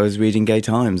London because I was reading Gay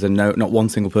Times, and not one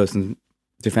single person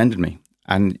defended me.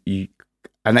 And it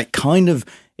kind of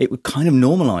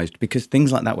normalised, because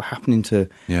things like that were happening to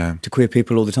queer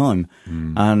people all the time.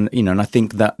 And and I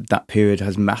think that period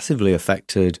has massively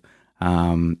affected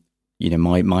my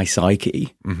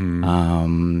psyche.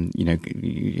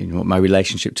 My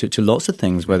relationship to lots of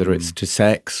things, whether it's to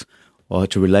sex or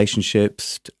to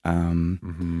relationships.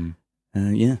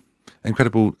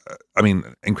 Incredible. I mean,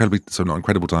 incredibly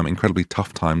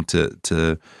tough time to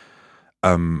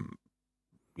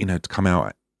come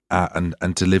out at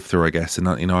and to live through, I guess. And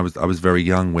I was very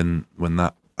young when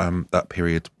that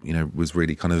period was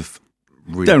really kind of.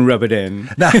 Don't rub it in.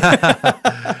 No,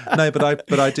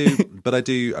 but I do.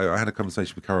 I had a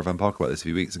conversation with Cara Van Park about this a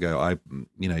few weeks ago. I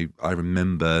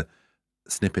remember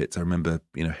snippets. I remember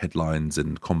headlines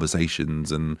and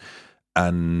conversations and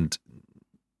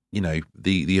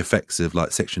the effects of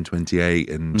like Section 28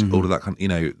 and all of that kind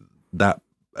of, that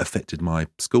affected my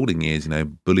schooling years.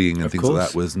 Bullying and things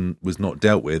like that was not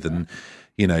dealt with, and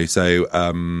so.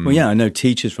 I know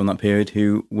teachers from that period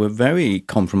who were very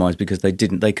compromised because they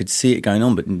could see it going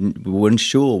on, but weren't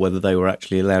sure whether they were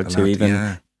actually allowed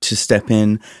to step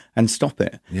in and stop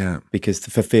it. Yeah, because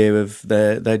for fear of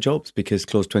their jobs, because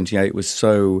Clause 28 was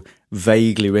so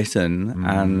vaguely written,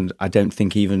 and I don't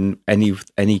think even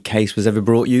any case was ever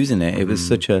brought using it. It was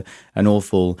such an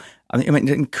awful. I mean,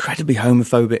 incredibly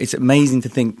homophobic. It's amazing to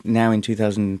think now in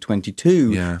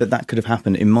 2022 that could have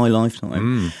happened in my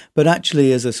lifetime. But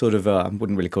actually, as a sort of, I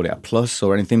wouldn't really call it a plus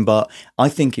or anything, but I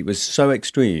think it was so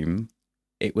extreme.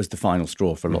 It was the final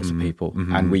straw for lots of people.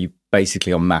 And we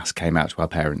basically en masse came out to our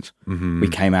parents. We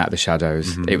came out of the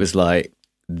shadows. It was like,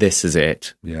 this is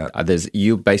it. Yeah.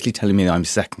 You're basically telling me that I'm a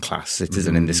second-class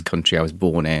citizen in this country I was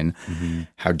born in.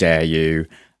 How dare you?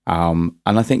 And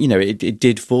I think, it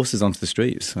did force us onto the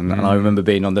streets. And I remember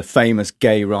being on the famous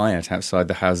gay riot outside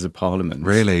the Houses of Parliament.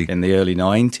 Really? In the early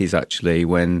 90s, actually,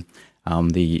 when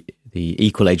the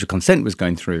equal age of consent was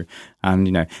going through.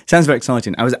 And, sounds very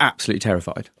exciting. I was absolutely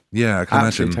terrified. Yeah, I can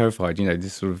absolutely imagine. Terrified,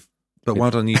 this sort of... But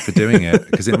well done you for doing it,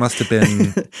 because it must have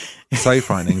been so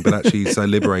frightening, but actually so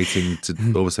liberating to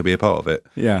also be a part of it.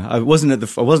 Yeah, I wasn't at the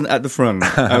front.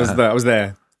 I was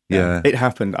there. Yeah. It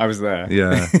happened. I was there.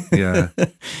 Yeah.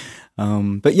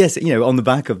 But yes, on the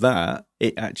back of that,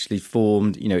 it actually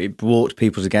formed, it brought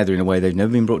people together in a way they've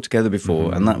never been brought together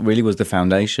before. And that really was the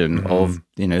foundation of,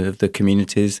 of the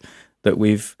communities that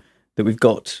we've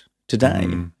got today,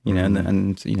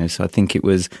 and so I think it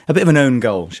was a bit of an own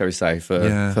goal, shall we say,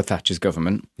 for Thatcher's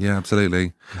government. Yeah,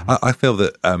 absolutely. I feel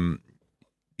that,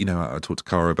 I talked to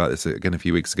Cara about this again a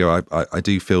few weeks ago. I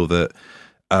do feel that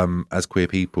as queer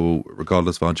people,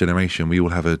 regardless of our generation, we all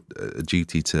have a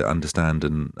duty to understand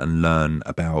and learn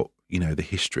about, the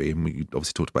history. And we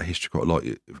obviously talked about history quite a lot,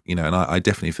 and I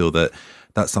definitely feel that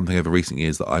that's something over recent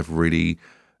years that I've really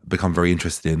become very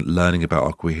interested in, learning about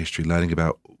our queer history, learning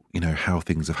about, how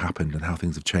things have happened and how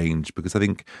things have changed. Because I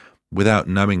think without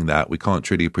knowing that, we can't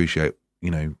truly appreciate,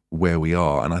 where we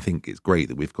are. And I think it's great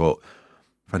that we've got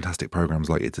fantastic programs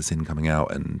like It's a Sin coming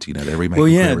out, and they're remaking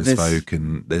Queer as Folk,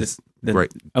 and there's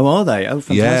great. Oh, are they? Oh,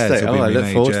 fantastic! Yeah, I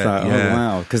look forward to that. Yeah. Oh,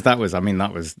 wow! Because that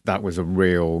was a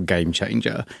real game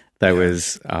changer. There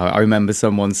was, I remember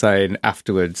someone saying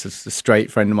afterwards, a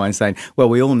straight friend of mine saying, "Well,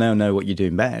 we all now know what you do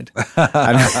in bed."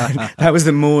 And that was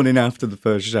the morning after the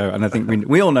first show, and I think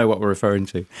we all know what we're referring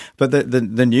to. But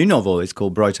the new novel is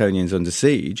called Brightonians Under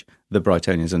Siege. The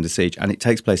Brightonians Under Siege, and it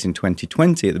takes place in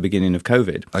 2020 at the beginning of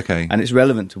COVID. Okay. And it's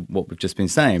relevant to what we've just been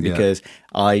saying because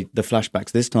the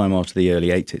flashbacks this time are to the early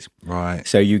 80s. Right.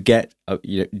 So you get,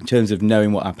 in terms of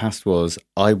knowing what our past was,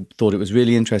 I thought it was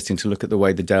really interesting to look at the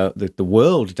way the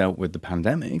world dealt with the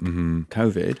pandemic,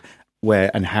 COVID,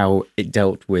 and how it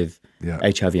dealt with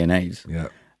HIV and AIDS. Yeah.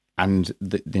 And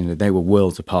they were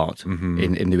worlds apart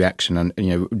in the reaction, and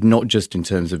not just in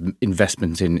terms of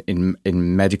investment in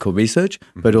medical research,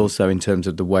 but also in terms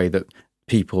of the way that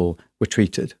people were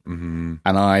treated. And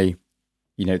I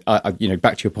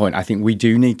back to your point, I think we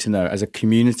do need to know, as a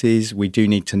communities, we do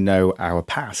need to know our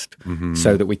past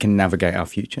so that we can navigate our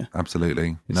future.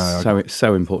 Absolutely. It's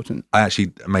so important. I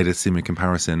actually made a similar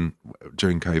comparison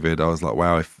during COVID. I was like,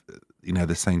 wow, if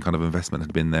the same kind of investment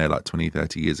had been there like 20,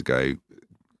 30 years ago,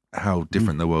 how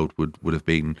different the world would have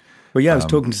been. Well, yeah, I was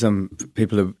talking to some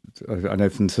people I know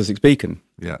from Sussex Beacon,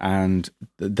 and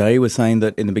they were saying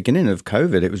that in the beginning of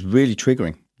COVID, it was really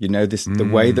triggering. The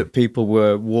way that people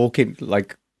were walking,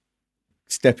 like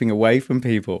stepping away from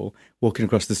people, walking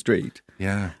across the street.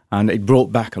 Yeah. And it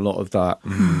brought back a lot of that,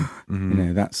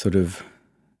 that sort of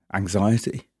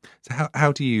anxiety. So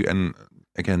how do you, and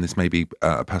again, this may be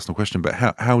a personal question, but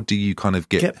how do you kind of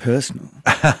get personal?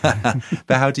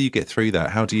 But how do you get through that?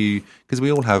 How do you, because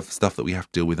we all have stuff that we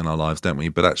have to deal with in our lives, don't we?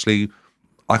 But actually,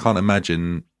 I can't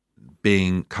imagine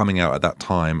coming out at that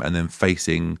time and then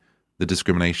facing the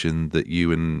discrimination that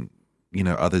you and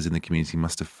others in the community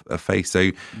must have faced.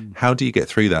 So how do you get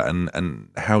through that, and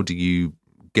how do you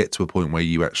get to a point where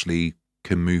you actually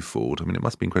can move forward? I mean, it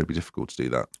must be incredibly difficult to do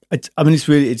that.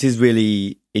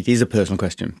 It is a personal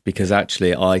question, because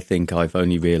actually I think I've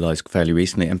only realised fairly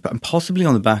recently, and possibly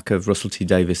on the back of Russell T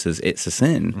Davis's It's a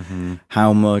Sin,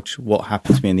 how much what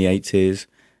happened to me in the 80s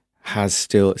has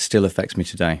still affects me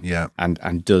today. Yeah.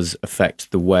 And does affect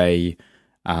the way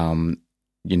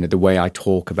the way I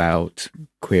talk about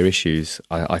queer issues.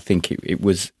 I think it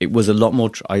was a lot more.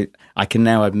 I can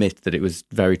now admit that it was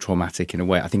very traumatic in a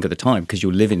way. I think at the time, because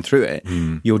you're living through it,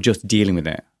 you're just dealing with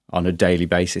it on a daily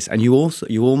basis, and you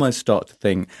almost start to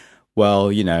think, well,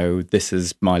 this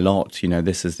is my lot.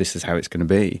 This is how it's going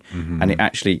to be. And it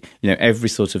actually, every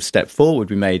sort of step forward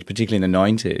we made, particularly in the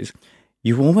 90s.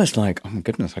 You're almost like, oh my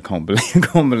goodness, I can't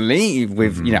believe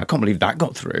we've, I can't believe that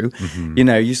got through.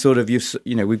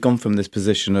 We've gone from this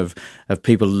position of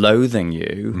people loathing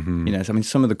you. I mean,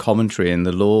 some of the commentary in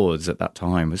the Lords at that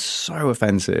time was so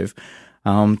offensive,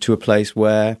 to a place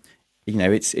where,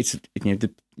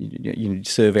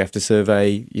 survey after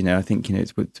survey, I think,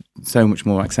 it's so much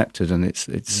more accepted, and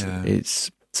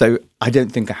it's. So I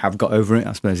don't think I have got over it,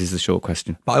 I suppose, is the short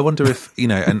question. But I wonder if,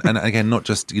 and again, not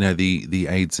just, the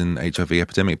AIDS and HIV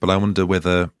epidemic, but I wonder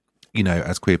whether,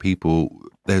 as queer people,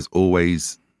 there's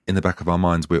always, in the back of our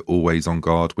minds, we're always on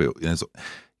guard.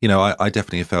 I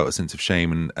definitely have felt a sense of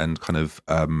shame and kind of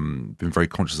been very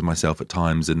conscious of myself at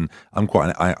times. And I'm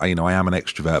I am an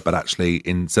extrovert, but actually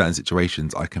in certain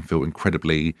situations, I can feel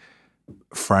incredibly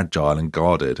fragile and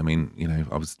guarded. I mean,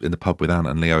 I was in the pub with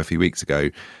Anna and Leo a few weeks ago,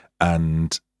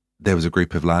 and there was a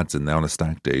group of lads in there on a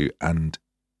stag do, and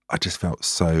I just felt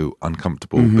so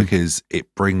uncomfortable because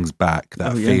it brings back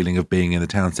that feeling of being in the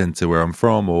town centre where I'm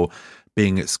from, or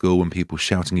being at school when people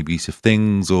shouting abusive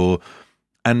things,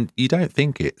 and you don't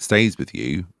think it stays with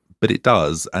you, but it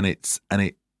does, and it's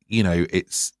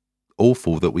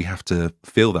awful that we have to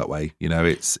feel that way.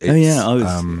 It's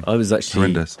I was actually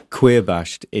horrendous. Queer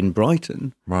bashed in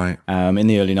Brighton, Right. in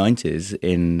the early 90s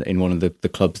in one of the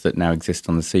clubs that now exist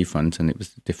on the seafront, and it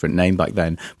was a different name back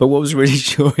then. But what was really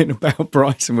shocking about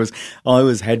Brighton was I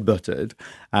was headbutted,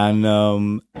 and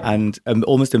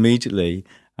almost immediately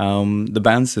the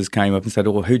bouncers came up and said,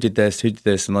 "Oh, who did this?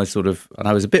 And I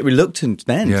was a bit reluctant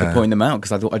then to point them out,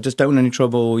 because I thought, I just don't want any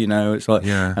trouble, it's like,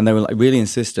 and they were like really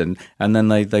insistent. And then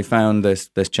they found this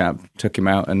chap, took him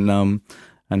out, and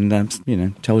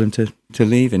told him to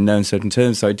leave in no uncertain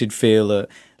terms. So I did feel that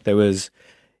there was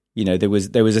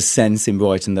a sense in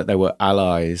Brighton that there were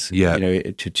allies,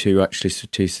 to actually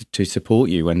to support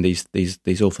you when these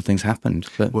awful things happened.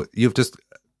 But, well,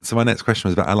 So my next question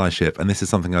was about allyship, and this is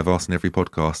something I've asked in every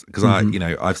podcast, because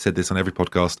I've said this on every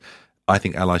podcast. I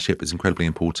think allyship is incredibly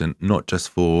important, not just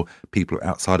for people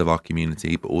outside of our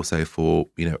community, but also for,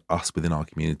 us within our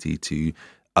community to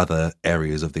other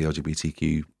areas of the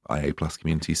LGBTQIA+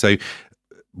 community. So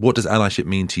what does allyship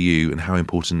mean to you, and how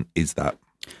important is that?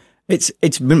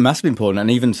 It's been massively important, and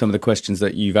even some of the questions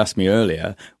that you've asked me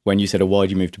earlier, when you said, "Oh, why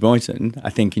did you move to Brighton?" I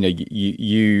think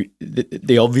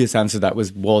the obvious answer to that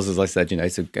was as I said,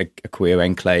 it's a queer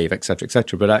enclave, etc.,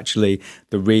 etc. But actually,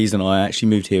 the reason I actually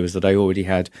moved here was that I already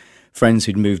had friends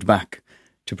who'd moved back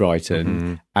to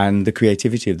Brighton, and the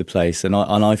creativity of the place, and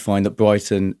I find that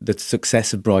Brighton, the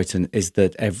success of Brighton is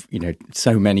that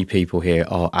so many people here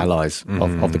are allies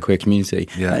of the queer community.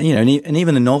 Yeah. And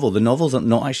even the novels are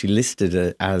not actually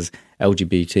listed as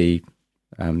LGBT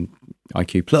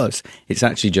IQ plus. It's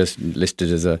actually just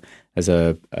listed as a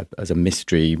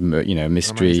mystery,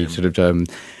 mystery. Amazing. Sort of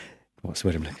what's the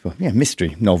word I'm looking for? Yeah,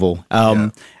 mystery novel.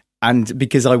 And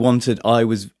because I wanted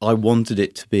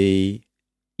it to be.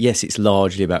 Yes, it's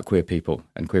largely about queer people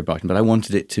and queer Brighton, but I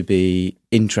wanted it to be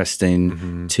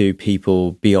interesting to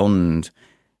people beyond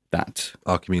that.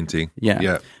 Our community.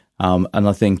 Yeah. And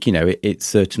I think, it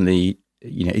certainly,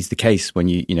 is the case when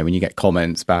you get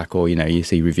comments back, or, you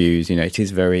see reviews,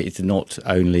 it's not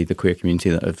only the queer community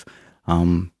that have,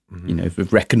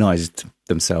 have recognised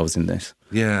themselves in this.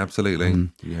 Yeah, absolutely.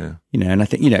 Yeah. And I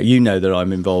think, that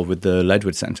I'm involved with the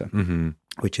Ledwood Centre,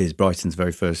 which is Brighton's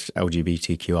very first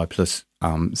LGBTQI plus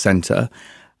centre,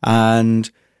 and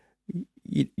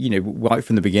right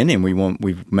from the beginning,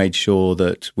 we've made sure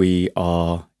that we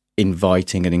are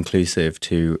inviting and inclusive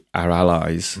to our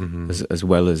allies, as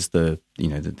well as the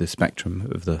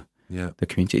spectrum of the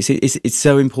community. It's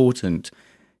so important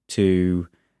to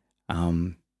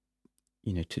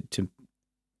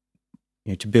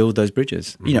to build those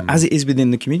bridges, as it is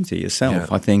within the community itself.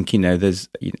 Yeah. I think, there's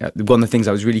one of the things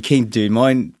I was really keen to do in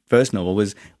my first novel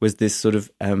was this sort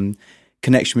of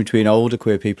connection between older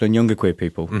queer people and younger queer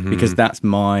people, because that's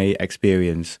my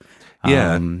experience.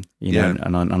 And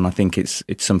I think it's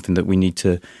something that we need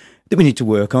to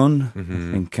work on.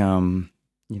 I think,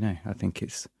 I think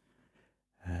it's,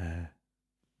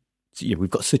 we've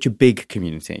got such a big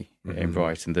community in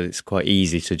Brighton that it's quite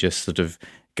easy to just sort of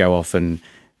go off and,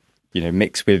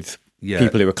 mix with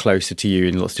people who are closer to you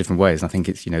in lots of different ways. And I think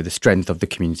it's, the strength of the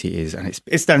community is, and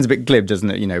it sounds a bit glib, doesn't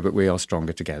it? But we are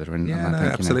stronger together. And I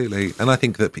think, absolutely. And I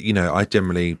think that, I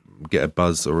generally get a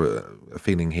buzz or a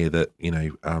feeling here that,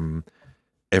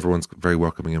 everyone's very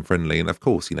welcoming and friendly. And of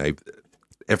course,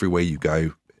 everywhere you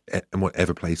go, in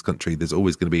whatever place, country, there's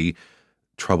always going to be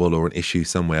trouble or an issue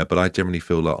somewhere. But I generally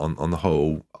feel like on the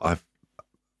whole, I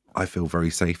feel very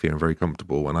safe here and very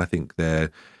comfortable. And I think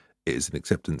there is an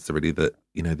acceptance already that,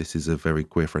 this is a very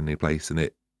queer friendly place, and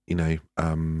it,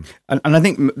 and I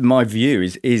think my view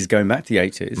is going back to the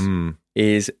 80s,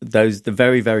 is the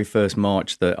very, very first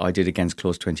march that I did against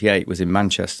Clause 28 was in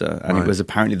Manchester, and it was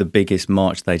apparently the biggest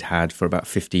march they'd had for about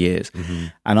 50 years.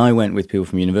 And I went with people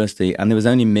from university, and there was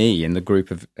only me in the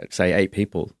group of, say, 8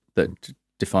 people that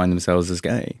defined themselves as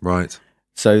gay. Right.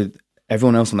 So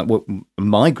everyone else in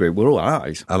my group were all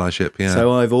allies. Allyship, yeah.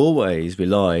 So I've always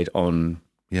relied on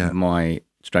my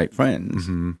straight friends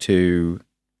to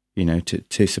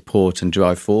support and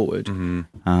drive forward. Do you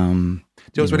know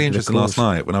what's really interesting last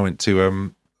night when I went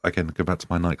to, again, go back to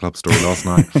my nightclub story last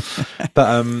night,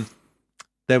 but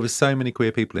there was so many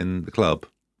queer people in the club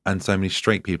and so many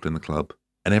straight people in the club,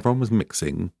 and everyone was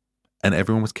mixing and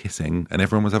everyone was kissing and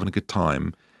everyone was having a good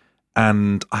time.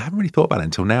 And I haven't really thought about it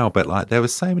until now, but like there were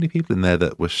so many people in there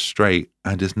that were straight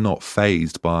and just not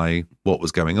fazed by what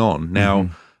was going on. Now,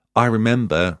 I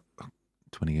remember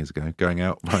 20 years ago going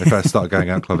out, when I first started going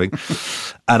out clubbing,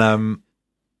 and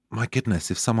my goodness,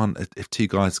 if two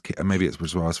guys, maybe it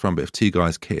was where I was from, but if two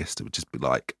guys kissed, it would just be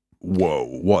like, whoa,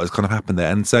 what has kind of happened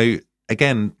there? And so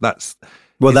again, that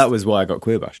was why I got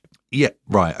queer bashed. Yeah,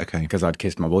 right, okay. Because I'd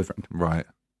kissed my boyfriend. Right.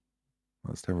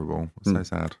 That's terrible. It's so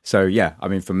sad. So yeah, I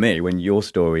mean, for me, when your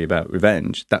story about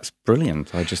revenge, that's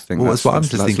brilliant. I just think that's what I'm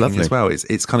just thinking lovely. as well.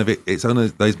 It's kind of it's one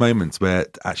of those moments where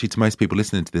actually to most people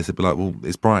listening to this, it'd be like, well,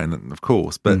 it's Brian, of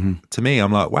course, but to me,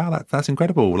 I'm like, wow, that's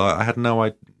incredible. Like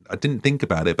I didn't think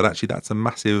about it, but actually, that's a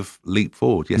massive leap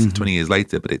forward. Yes, it's 20 years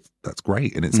later, but that's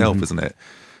great in itself, isn't it?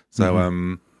 So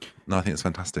no, I think it's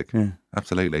fantastic. Yeah.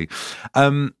 Absolutely.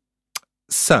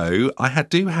 So I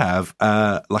do have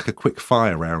like a quick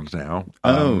fire round now.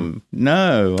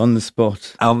 No, on the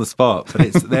spot. On the spot,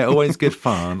 but they're always good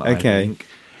fun. Okay. I think.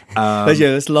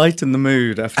 Let's lighten the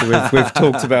mood after we've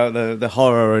talked about the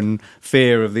horror and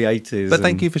fear of the 80s. But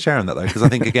thank you for sharing that though, because I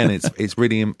think again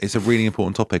it's a really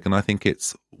important topic, and I think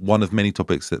it's one of many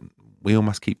topics that we all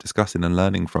must keep discussing and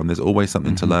learning from. There's always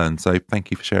something to learn. So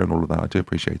thank you for sharing all of that. I do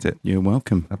appreciate it. You're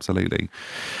welcome. Absolutely.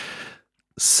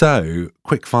 So,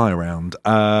 quick fire round.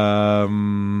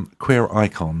 Queer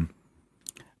icon.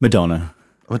 Madonna.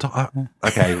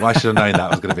 Okay, well, I should have known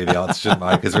that was going to be the answer, shouldn't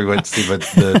I? Because we went to see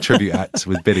the tribute act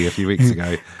with Billy a few weeks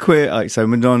ago. So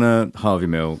Madonna, Harvey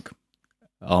Milk,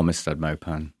 Armistead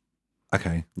Mopan.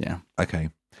 Okay. Yeah. Okay.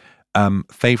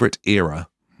 Favourite era?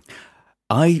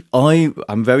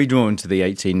 I'm very drawn to the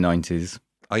 1890s.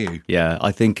 Are you? Yeah,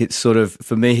 I think it's sort of,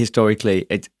 for me, historically,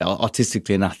 it's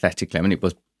artistically and aesthetically. I mean, it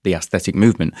was the aesthetic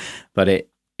movement, but it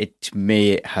to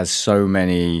me, it has so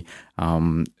many,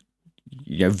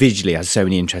 visually has so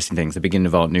many interesting things. The beginning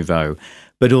of Art Nouveau,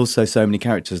 but also so many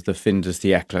characters. The fin de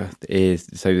siècle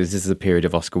so this is a period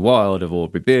of Oscar Wilde, of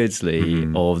Aubrey Beardsley,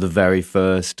 of the very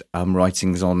first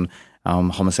writings on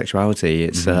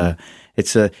homosexuality.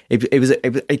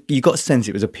 You got a sense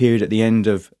it was a period at the end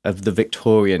of the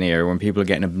Victorian era when people are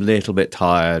getting a little bit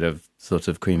tired of sort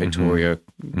of Queen Victoria,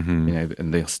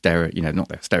 and the austerity, not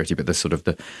the austerity, but the sort of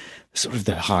the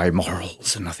high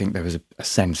morals. And I think there was a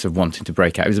sense of wanting to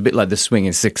break out. It was a bit like the swinging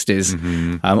 60s,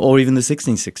 or even the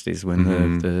 1660s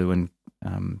when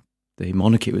the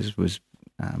monarchy was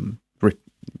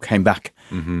came back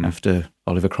after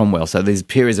Oliver Cromwell. So there's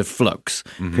periods of flux,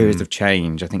 periods of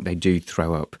change. I think they do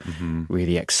throw up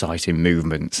really exciting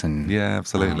movements and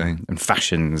absolutely, and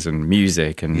fashions and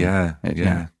music and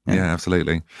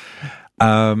absolutely.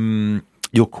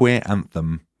 Your queer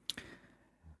anthem.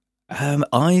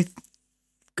 That's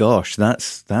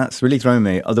really thrown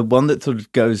me. The one that sort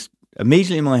of goes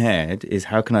immediately in my head is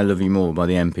 "How Can I Love You More" by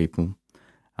the M People.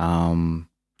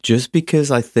 Just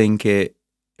because I think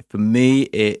for me,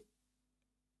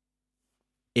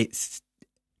 it's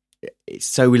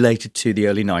so related to the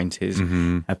early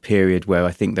 90s, a period where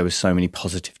I think there were so many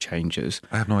positive changes.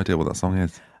 I have no idea what that song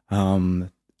is.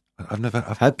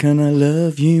 How can I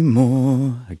love you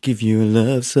more? I give you a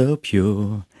love so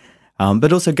pure.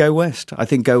 But also Go West. I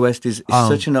think Go West is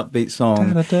such an upbeat song.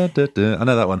 I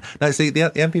know that one. No, see,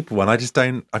 the M People one,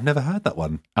 I've never heard that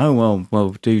one. Oh,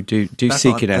 well, do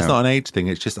seek it out. That's not an age thing.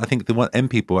 It's just, I think the one M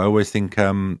People, I always think,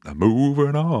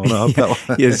 moving on. Up that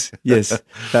one. Yes.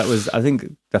 That was, I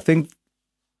think,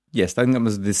 yes, I think that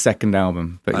was the second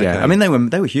album. But okay. Yeah, I mean,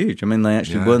 they were huge. I mean, they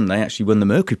actually won the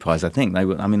Mercury Prize, I think. They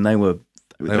were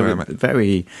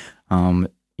very,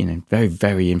 very,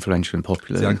 very influential and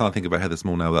popular. See, I can't think about Heather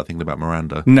Small now without thinking about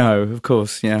Miranda. No, of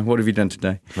course, yeah. What have you done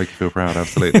today? Make you feel proud,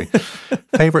 absolutely.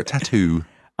 Favourite tattoo?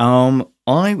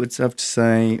 I would have to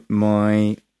say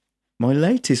my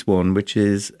latest one, which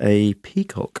is a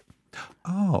peacock.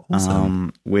 Oh,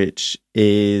 awesome. Which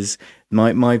is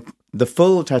the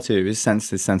full tattoo is San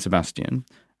Sebastian,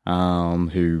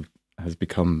 who has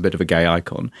become a bit of a gay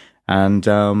icon. And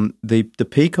the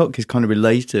peacock is kind of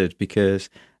related because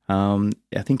I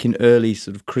think in early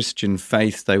sort of Christian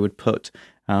faith they would put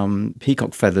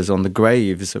peacock feathers on the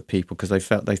graves of people because they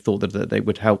thought that they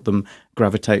would help them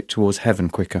gravitate towards heaven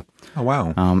quicker. Oh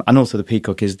wow! And also the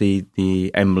peacock is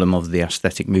the emblem of the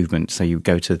aesthetic movement. So you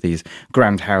go to these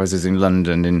grand houses in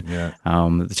London in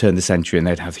the turn of the century, and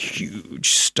they'd have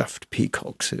huge stuffed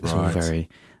peacocks. It was all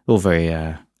very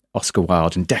Oscar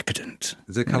Wilde and decadent.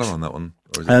 Is there colour on that one?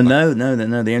 Or is it no.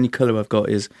 The only colour I've got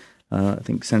is I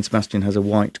think San Sebastian has a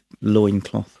white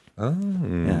loincloth. Oh,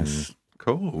 yes,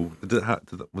 cool.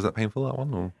 Was that painful, that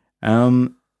one? Or?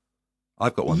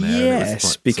 I've got one there.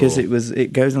 Yes, because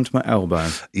it goes onto my elbow.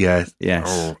 Yes.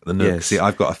 Oh, the nook. Yes. See,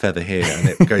 I've got a feather here, and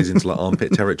it goes into like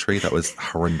armpit territory. That was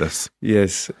horrendous.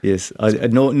 Yes.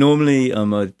 Normally,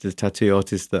 the tattoo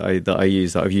artist that I've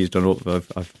used I've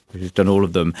done all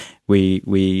of them.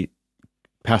 We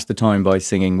passed the time by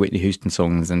singing Whitney Houston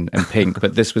songs and Pink,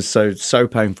 but this was so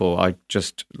painful. I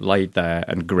just laid there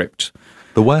and gripped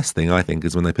The worst thing, I think,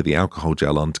 is when they put the alcohol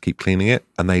gel on to keep cleaning it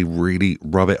and they really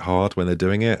rub it hard when they're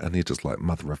doing it and you're just like,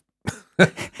 mother of...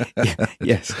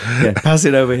 Yes. Yeah. Pass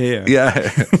it over here. Yeah.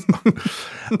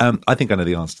 I think I know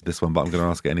the answer to this one, but I'm going to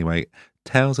ask it anyway.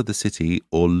 Tales of the City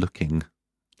or Looking?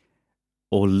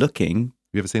 Or Looking?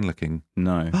 Have you ever seen Looking?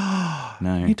 No.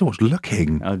 No. You need to watch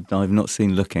Looking. I've not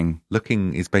seen Looking.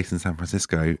 Looking is based in San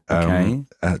Francisco. Okay.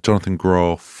 Jonathan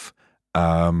Groff,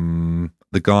 the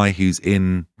guy who's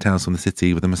in Tales from the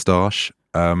City with a moustache.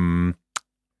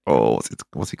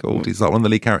 What's he called? He's like one of the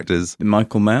lead characters.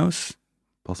 Michael Mouse?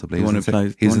 Possibly. He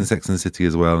was in Sex and the City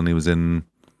as well, and he was in...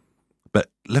 But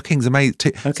Looking's amazing.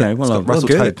 Okay, well,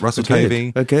 Russell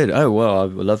Tovey. Oh, good. Oh, well, I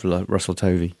love Russell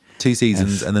Tovey. 2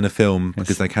 seasons and then a film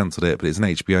because they cancelled it, but it's an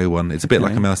HBO one. It's a bit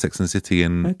like a Mel Sex and the City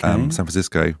in San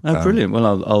Francisco. Oh, brilliant! Well,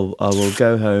 I will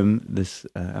go home this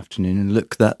afternoon and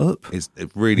look that up. It's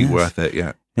really worth it.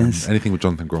 Yeah. Yes. Anything with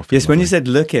Jonathan Groff. Yes. When you said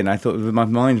Look In, I thought my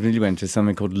mind really went to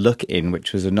something called Look In,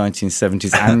 which was a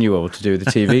 1970s annual to do with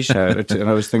the TV show, and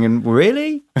I was thinking,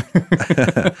 really?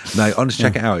 No, honestly,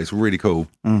 check it out. It's really cool.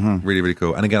 Mm-hmm. Really, really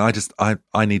cool. And again,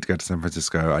 I need to go to San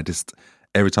Francisco.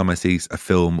 Every time I see a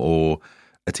film or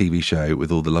a TV show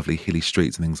with all the lovely hilly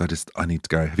streets and things, I need to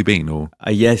go. Have you been? Or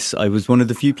yes, I was one of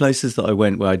the few places that I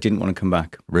went where I didn't want to come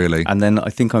back. Really? And then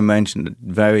I think I mentioned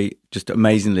just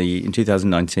amazingly, in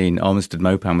 2019, Armistead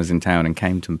Mopan was in town and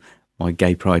came to my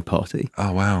gay pride party.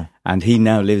 Oh, wow. And he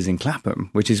now lives in Clapham,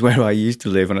 which is where I used to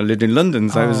live when I lived in London.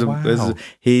 So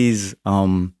he's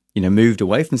moved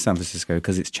away from San Francisco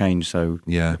because it's changed so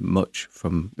much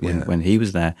from when he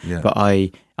was there. Yeah. But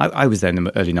I was there in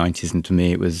the early 90s, and to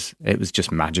me it was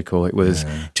just magical. It was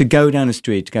to go down the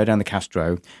street, to go down the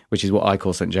Castro, which is what I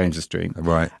call St. James's Street,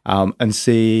 right, and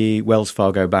see Wells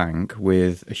Fargo Bank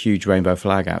with a huge rainbow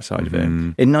flag outside of it.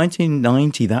 In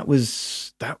 1990, that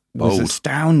was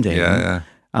astounding. Yeah.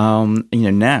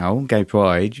 Now, gay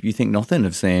pride, you think nothing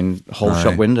of seeing whole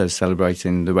shop windows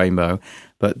celebrating the rainbow.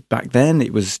 But back then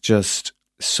it was just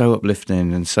so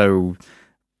uplifting and so,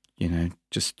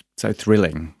 just so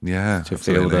thrilling. Yeah, to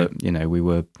feel that, we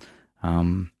were,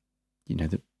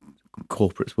 the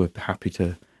corporates were happy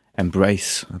to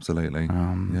embrace. Absolutely.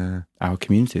 Our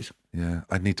communities. Yeah,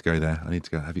 I need to go there. I need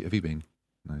to go. Have you been?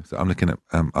 No, so I'm looking at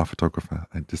our photographer.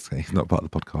 I just say he's not part of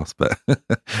the podcast, but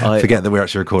forget that we're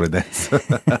actually recording this.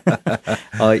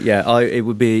 It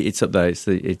would be. It's up there.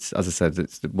 It's as I said,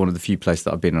 it's one of the few places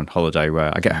that I've been on holiday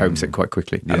where I get homesick quite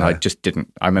quickly, and I just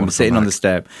didn't. I remember sitting on the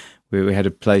step. We had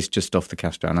a place just off the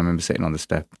Castro, and I remember sitting on the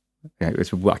step. It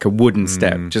was like a wooden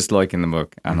step, just like in the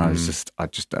muck, and I don't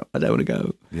want to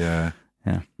go. Yeah.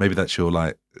 Maybe that's your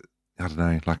I don't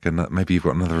know, maybe you've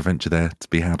got another adventure there to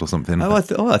be had or something. I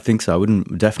think so. I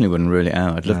definitely wouldn't rule it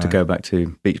out. I'd love to go back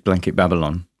to Beach Blanket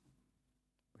Babylon,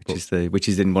 which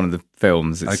is in one of the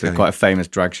films. It's quite a famous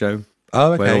drag show.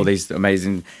 Oh, okay. Where all these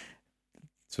amazing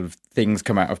sort of things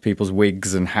come out of people's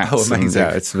wigs and hats. Oh, amazing!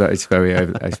 And, it's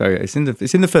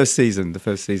in the first season. The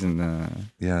first season.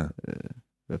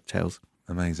 Of Tales.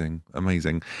 Amazing.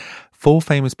 4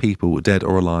 famous people, dead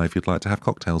or alive, you'd like to have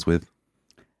cocktails with.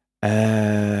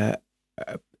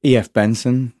 E.F.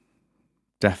 Benson,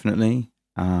 definitely.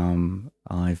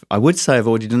 I would say I've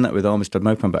already done that with Armistead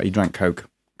Mopan, but he drank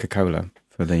Coca-Cola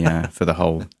for the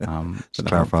whole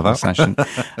session.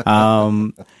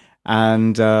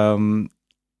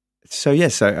 So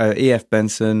E.F.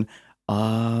 Benson.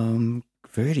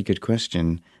 Very good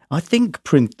question. I think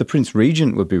the Prince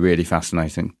Regent would be really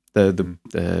fascinating.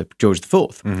 The George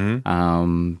IV,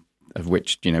 of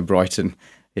which Brighton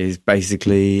is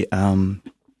basically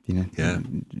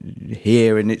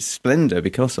here in its splendour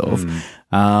because of.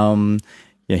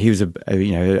 He was a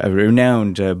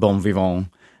renowned bon vivant.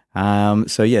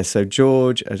 So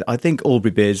George, I think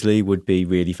Aubrey Beardsley would be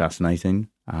really fascinating,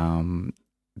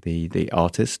 the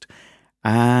artist.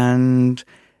 And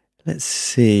let's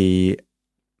see,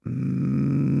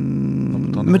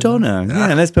 Madonna.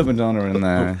 Yeah, let's put Madonna in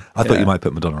there. I thought you might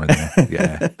put Madonna in there.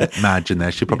 Yeah, Madge in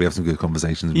there. She'll probably have some good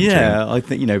conversations. I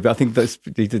think I think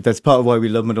that's part of why we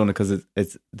love Madonna, because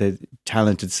it's the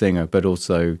talented singer, but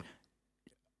also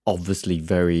obviously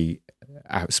very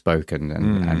outspoken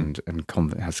and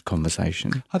has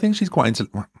conversation. I think she's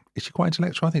is she quite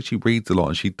intellectual? I think she reads a lot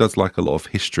and she does like a lot of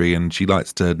history and she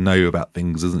likes to know about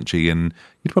things, doesn't she? And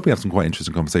you'd probably have some quite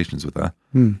interesting conversations with her.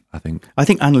 I think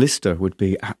Anne Lister would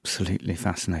be absolutely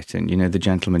fascinating. The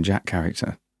Gentleman Jack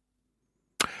character.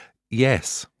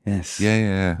 Yes.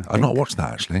 Yeah. I've not watched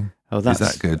that actually. Oh, is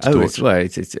that good?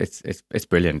 It's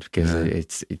brilliant because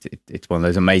it's one of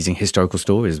those amazing historical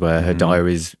stories where her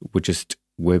diaries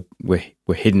were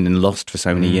hidden and lost for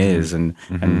so many years, and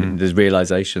there's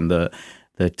realization that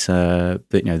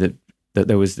that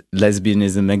there was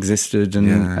lesbianism existed,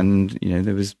 and you know,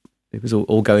 it was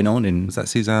all going on in. Was that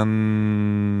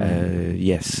Suzanne?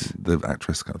 Yes, the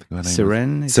actress. Can't think of her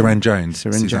name. Sirene Jones.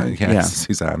 Sirene Jones. Yes,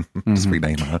 Suzanne. Just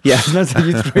rename her. Yeah, that's how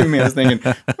you threw me. I was thinking,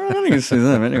 I don't think it's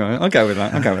Suzanne. Anyway, I'll go with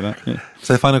that. Yeah.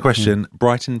 So, final question: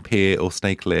 Brighton Pier or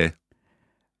Stay Clear?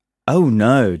 Oh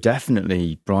no,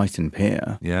 definitely Brighton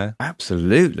Pier. Yeah,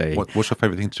 absolutely. What's your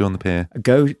favourite thing to do on the pier?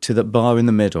 Go to the bar in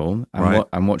the middle and,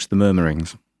 and watch the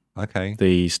murmurings. Okay.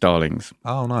 The starlings.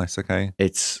 Oh, nice. Okay.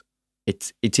 It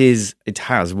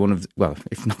has one of, well,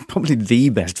 if not probably the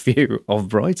best view of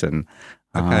Brighton.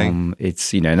 Okay.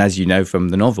 It's, you know, and as you know from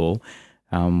the novel,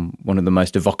 one of the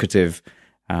most evocative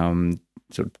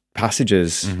sort of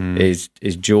passages is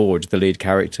George, the lead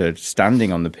character,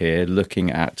 standing on the pier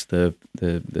looking at the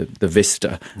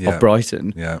vista of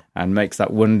Brighton, and makes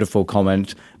that wonderful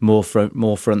comment, more front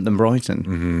than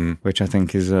Brighton, which I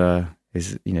think is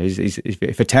you know,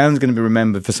 if a town's going to be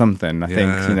remembered for something, I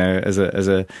think, you know, as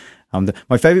a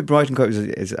my favourite Brighton quote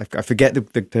is I forget the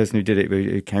person who did it,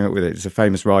 who came up with it. It's a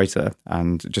famous writer,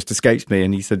 and it just escapes me.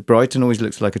 And he said, "Brighton always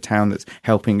looks like a town that's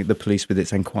helping the police with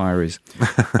its enquiries."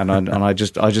 and I love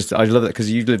that,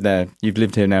 because you've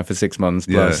lived here now for 6 months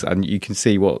plus, and you can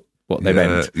see what they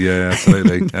meant. Yeah,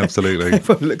 absolutely, absolutely.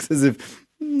 Everyone looks as if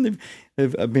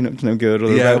I've been up to no good, or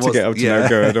they're about to get up to no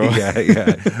good, or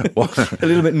a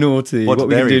little bit naughty. What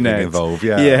we can do next? Involved?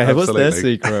 Yeah, what's their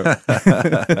secret?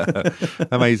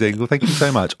 Amazing. Well, thank you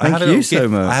so much. Thank you so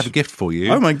much. I have a gift for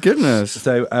you. Oh my goodness!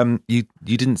 So, you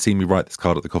didn't see me write this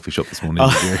card at the coffee shop this morning,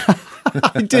 did you?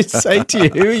 I did say to you,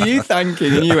 "Who are you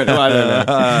thanking?" And you went, "Oh, I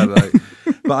don't know."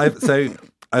 But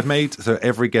I've made, so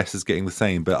every guest is getting the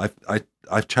same, but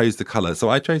I've chose the colour. So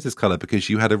I chose this colour because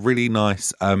you had a really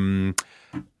nice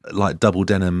like double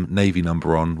denim navy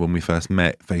number on when we first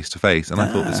met face to face, and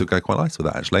I thought this would go quite nice with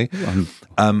that, actually.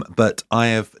 But I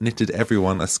have knitted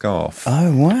everyone a scarf.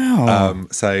 Oh wow!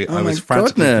 So I was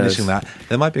frantically finishing that.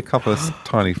 There might be a couple of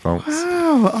tiny faults.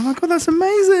 Wow! Oh my god, that's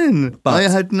amazing! But I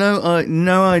had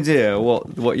no idea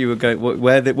what you were going,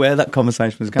 where that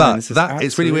conversation was going. But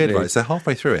it's really weird, right? So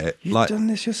halfway through it, you've done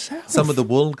this yourself. Some of the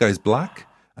wool goes black,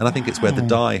 and I think it's where the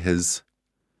dye has.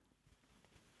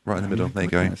 Right in the middle. There you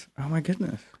go. Oh my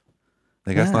goodness.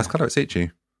 There you go. It's a nice colour. It suits you.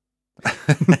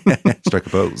 Stroke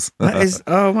of balls. That is.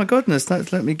 Oh my goodness.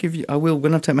 Let me give you. I will,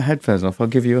 when I take my headphones off, I'll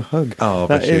give you a hug. Oh,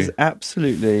 that is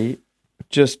absolutely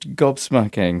just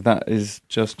gobsmacking. That is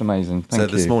just amazing. Thank you.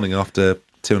 So this morning, after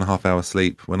 2.5 hours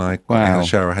sleep, when I got out of the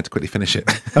shower, I had to quickly finish it.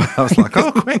 I was like,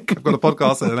 "Oh, quick! I've got a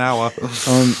podcast in an hour."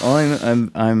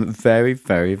 I'm very,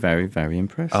 very, very, very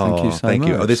impressed. Thank you so much. Thank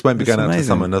you. Oh, this won't be going out to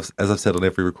someone, as I've said on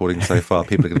every recording so far.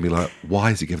 People are going to be like,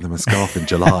 "Why is he giving them a scarf in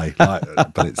July?"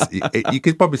 But you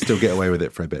could probably still get away with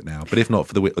it for a bit now. But if not,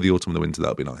 for the autumn and the winter,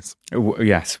 that'll be nice.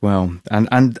 Yes, well,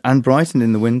 and Brighton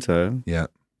in the winter,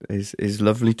 is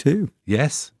lovely too.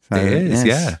 Yes, so, it is.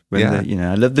 Yes.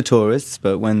 I love the tourists,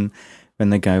 but when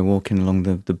they go walking along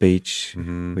the beach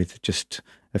with just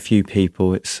a few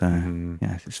people, it's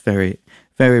it's very,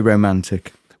 very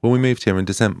romantic. When we moved here in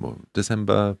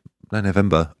November,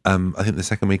 I think the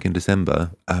second week in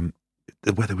December,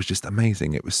 the weather was just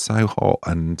amazing. It was so hot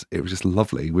and it was just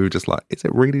lovely. We were just like, is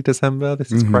it really December?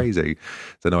 This is crazy.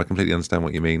 So no, I completely understand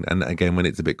what you mean. And again, when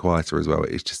it's a bit quieter as well,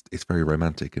 it's very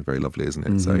romantic and very lovely, isn't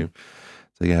it? So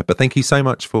yeah, but thank you so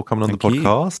much for coming on the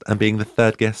podcast and being the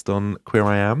third guest on Queer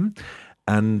I Am.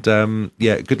 And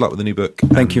good luck with the new book.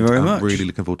 Thank you very much. I'm really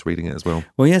looking forward to reading it as well.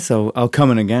 Well, yes, I'll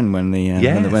come in again when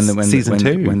the season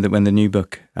 2 when the new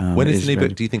book. When is the new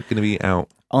book? Do you think going to be out?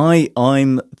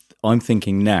 I'm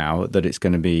thinking now that it's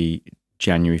going to be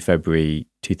January, February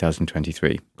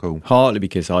 2023. Cool. Partly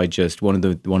because one of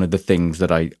the things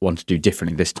that I want to do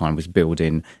differently this time was build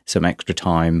in some extra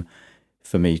time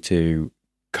for me to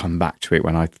come back to it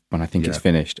when I think it's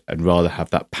finished, and rather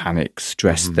have that panic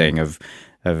stress thing of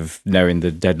knowing the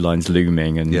deadline's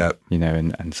looming and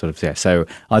and sort of So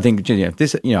I think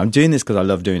this I'm doing this because I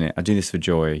love doing it. I do this for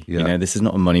joy. This is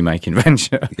not a money making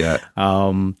venture.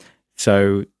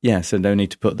 So no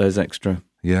need to put those extra.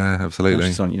 Yeah,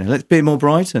 absolutely. On, let's be more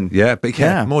Brighton. Yeah, but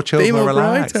more chill, more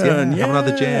relaxed. Brighton. Have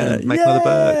another gin, make another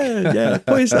burk. Yeah,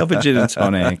 pour yourself a gin and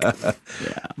tonic.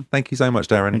 Thank you so much,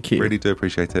 Daren. Thank you. Really do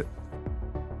appreciate it.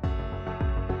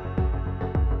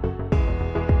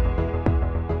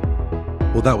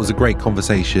 Well, that was a great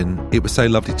conversation. It was so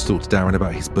lovely to talk to Daren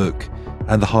about his book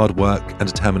and the hard work and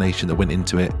determination that went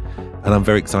into it. And I'm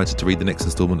very excited to read the next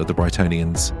instalment of The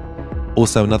Brightonians.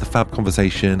 Also, another fab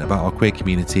conversation about our queer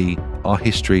community, our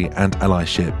history and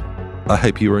allyship. I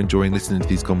hope you are enjoying listening to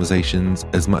these conversations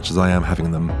as much as I am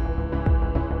having them.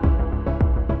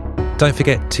 Don't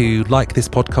forget to like this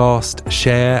podcast,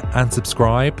 share and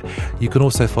subscribe. You can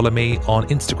also follow me on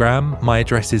Instagram. My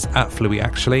address is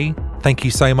 @FlueyActually. Thank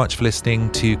you so much for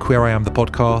listening to Queer I Am the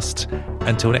podcast.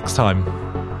 Until next time.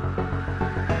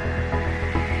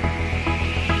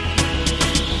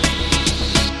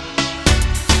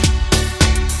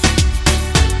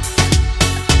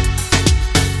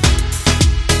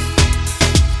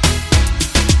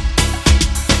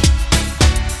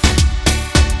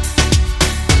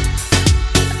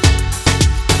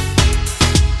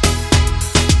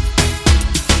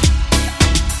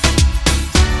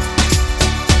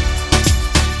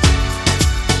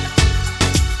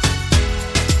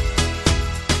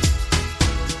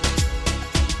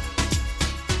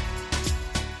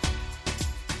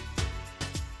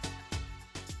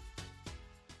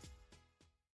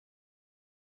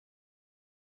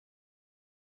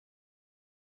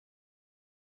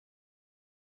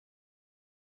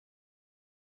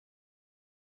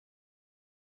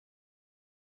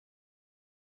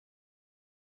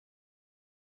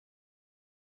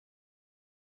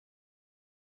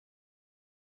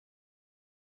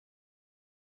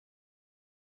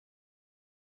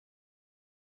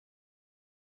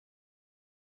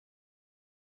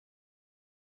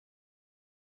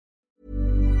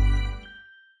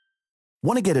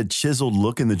 Want to get a chiseled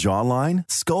look in the jawline?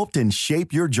 Sculpt and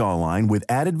shape your jawline with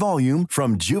added volume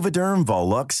from Juvederm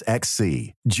Volux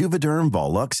XC. Juvederm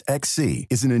Volux XC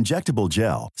is an injectable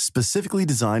gel specifically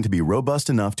designed to be robust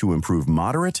enough to improve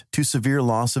moderate to severe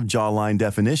loss of jawline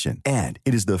definition. And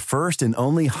it is the first and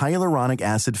only hyaluronic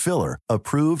acid filler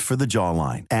approved for the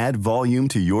jawline. Add volume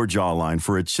to your jawline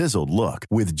for a chiseled look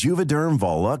with Juvederm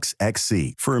Volux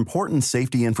XC. For important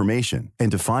safety information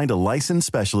and to find a licensed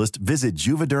specialist, visit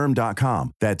juvederm.com.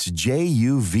 That's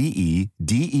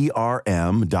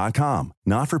JUVEDERM.com.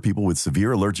 Not for people with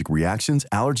severe allergic reactions,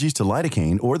 allergies to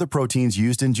lidocaine, or the proteins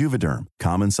used in Juvederm.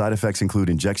 Common side effects include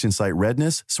injection site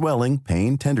redness, swelling,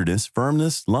 pain, tenderness,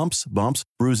 firmness, lumps, bumps,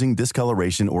 bruising,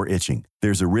 discoloration, or itching.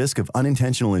 There's a risk of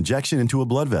unintentional injection into a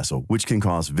blood vessel, which can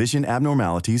cause vision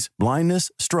abnormalities,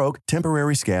 blindness, stroke,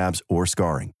 temporary scabs, or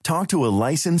scarring. Talk to a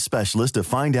licensed specialist to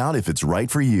find out if it's right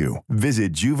for you.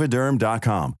 Visit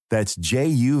Juvederm.com. That's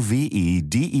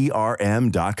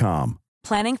JUVEDERM.com.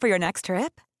 Planning for your next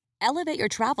trip? Elevate your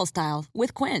travel style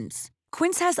with Quince.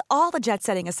 Quince has all the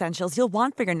jet-setting essentials you'll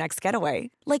want for your next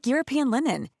getaway, like European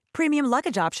linen, premium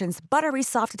luggage options, buttery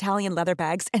soft Italian leather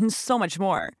bags, and so much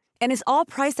more. And is all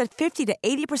priced at 50 to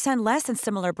 80% less than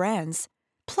similar brands.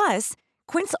 Plus,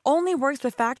 Quince only works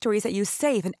with factories that use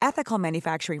safe and ethical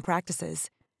manufacturing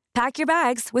practices. Pack your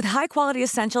bags with high-quality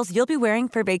essentials you'll be wearing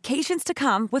for vacations to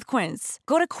come with Quince.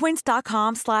 Go to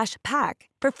quince.com/pack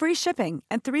for free shipping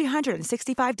and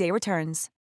 365-day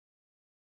returns.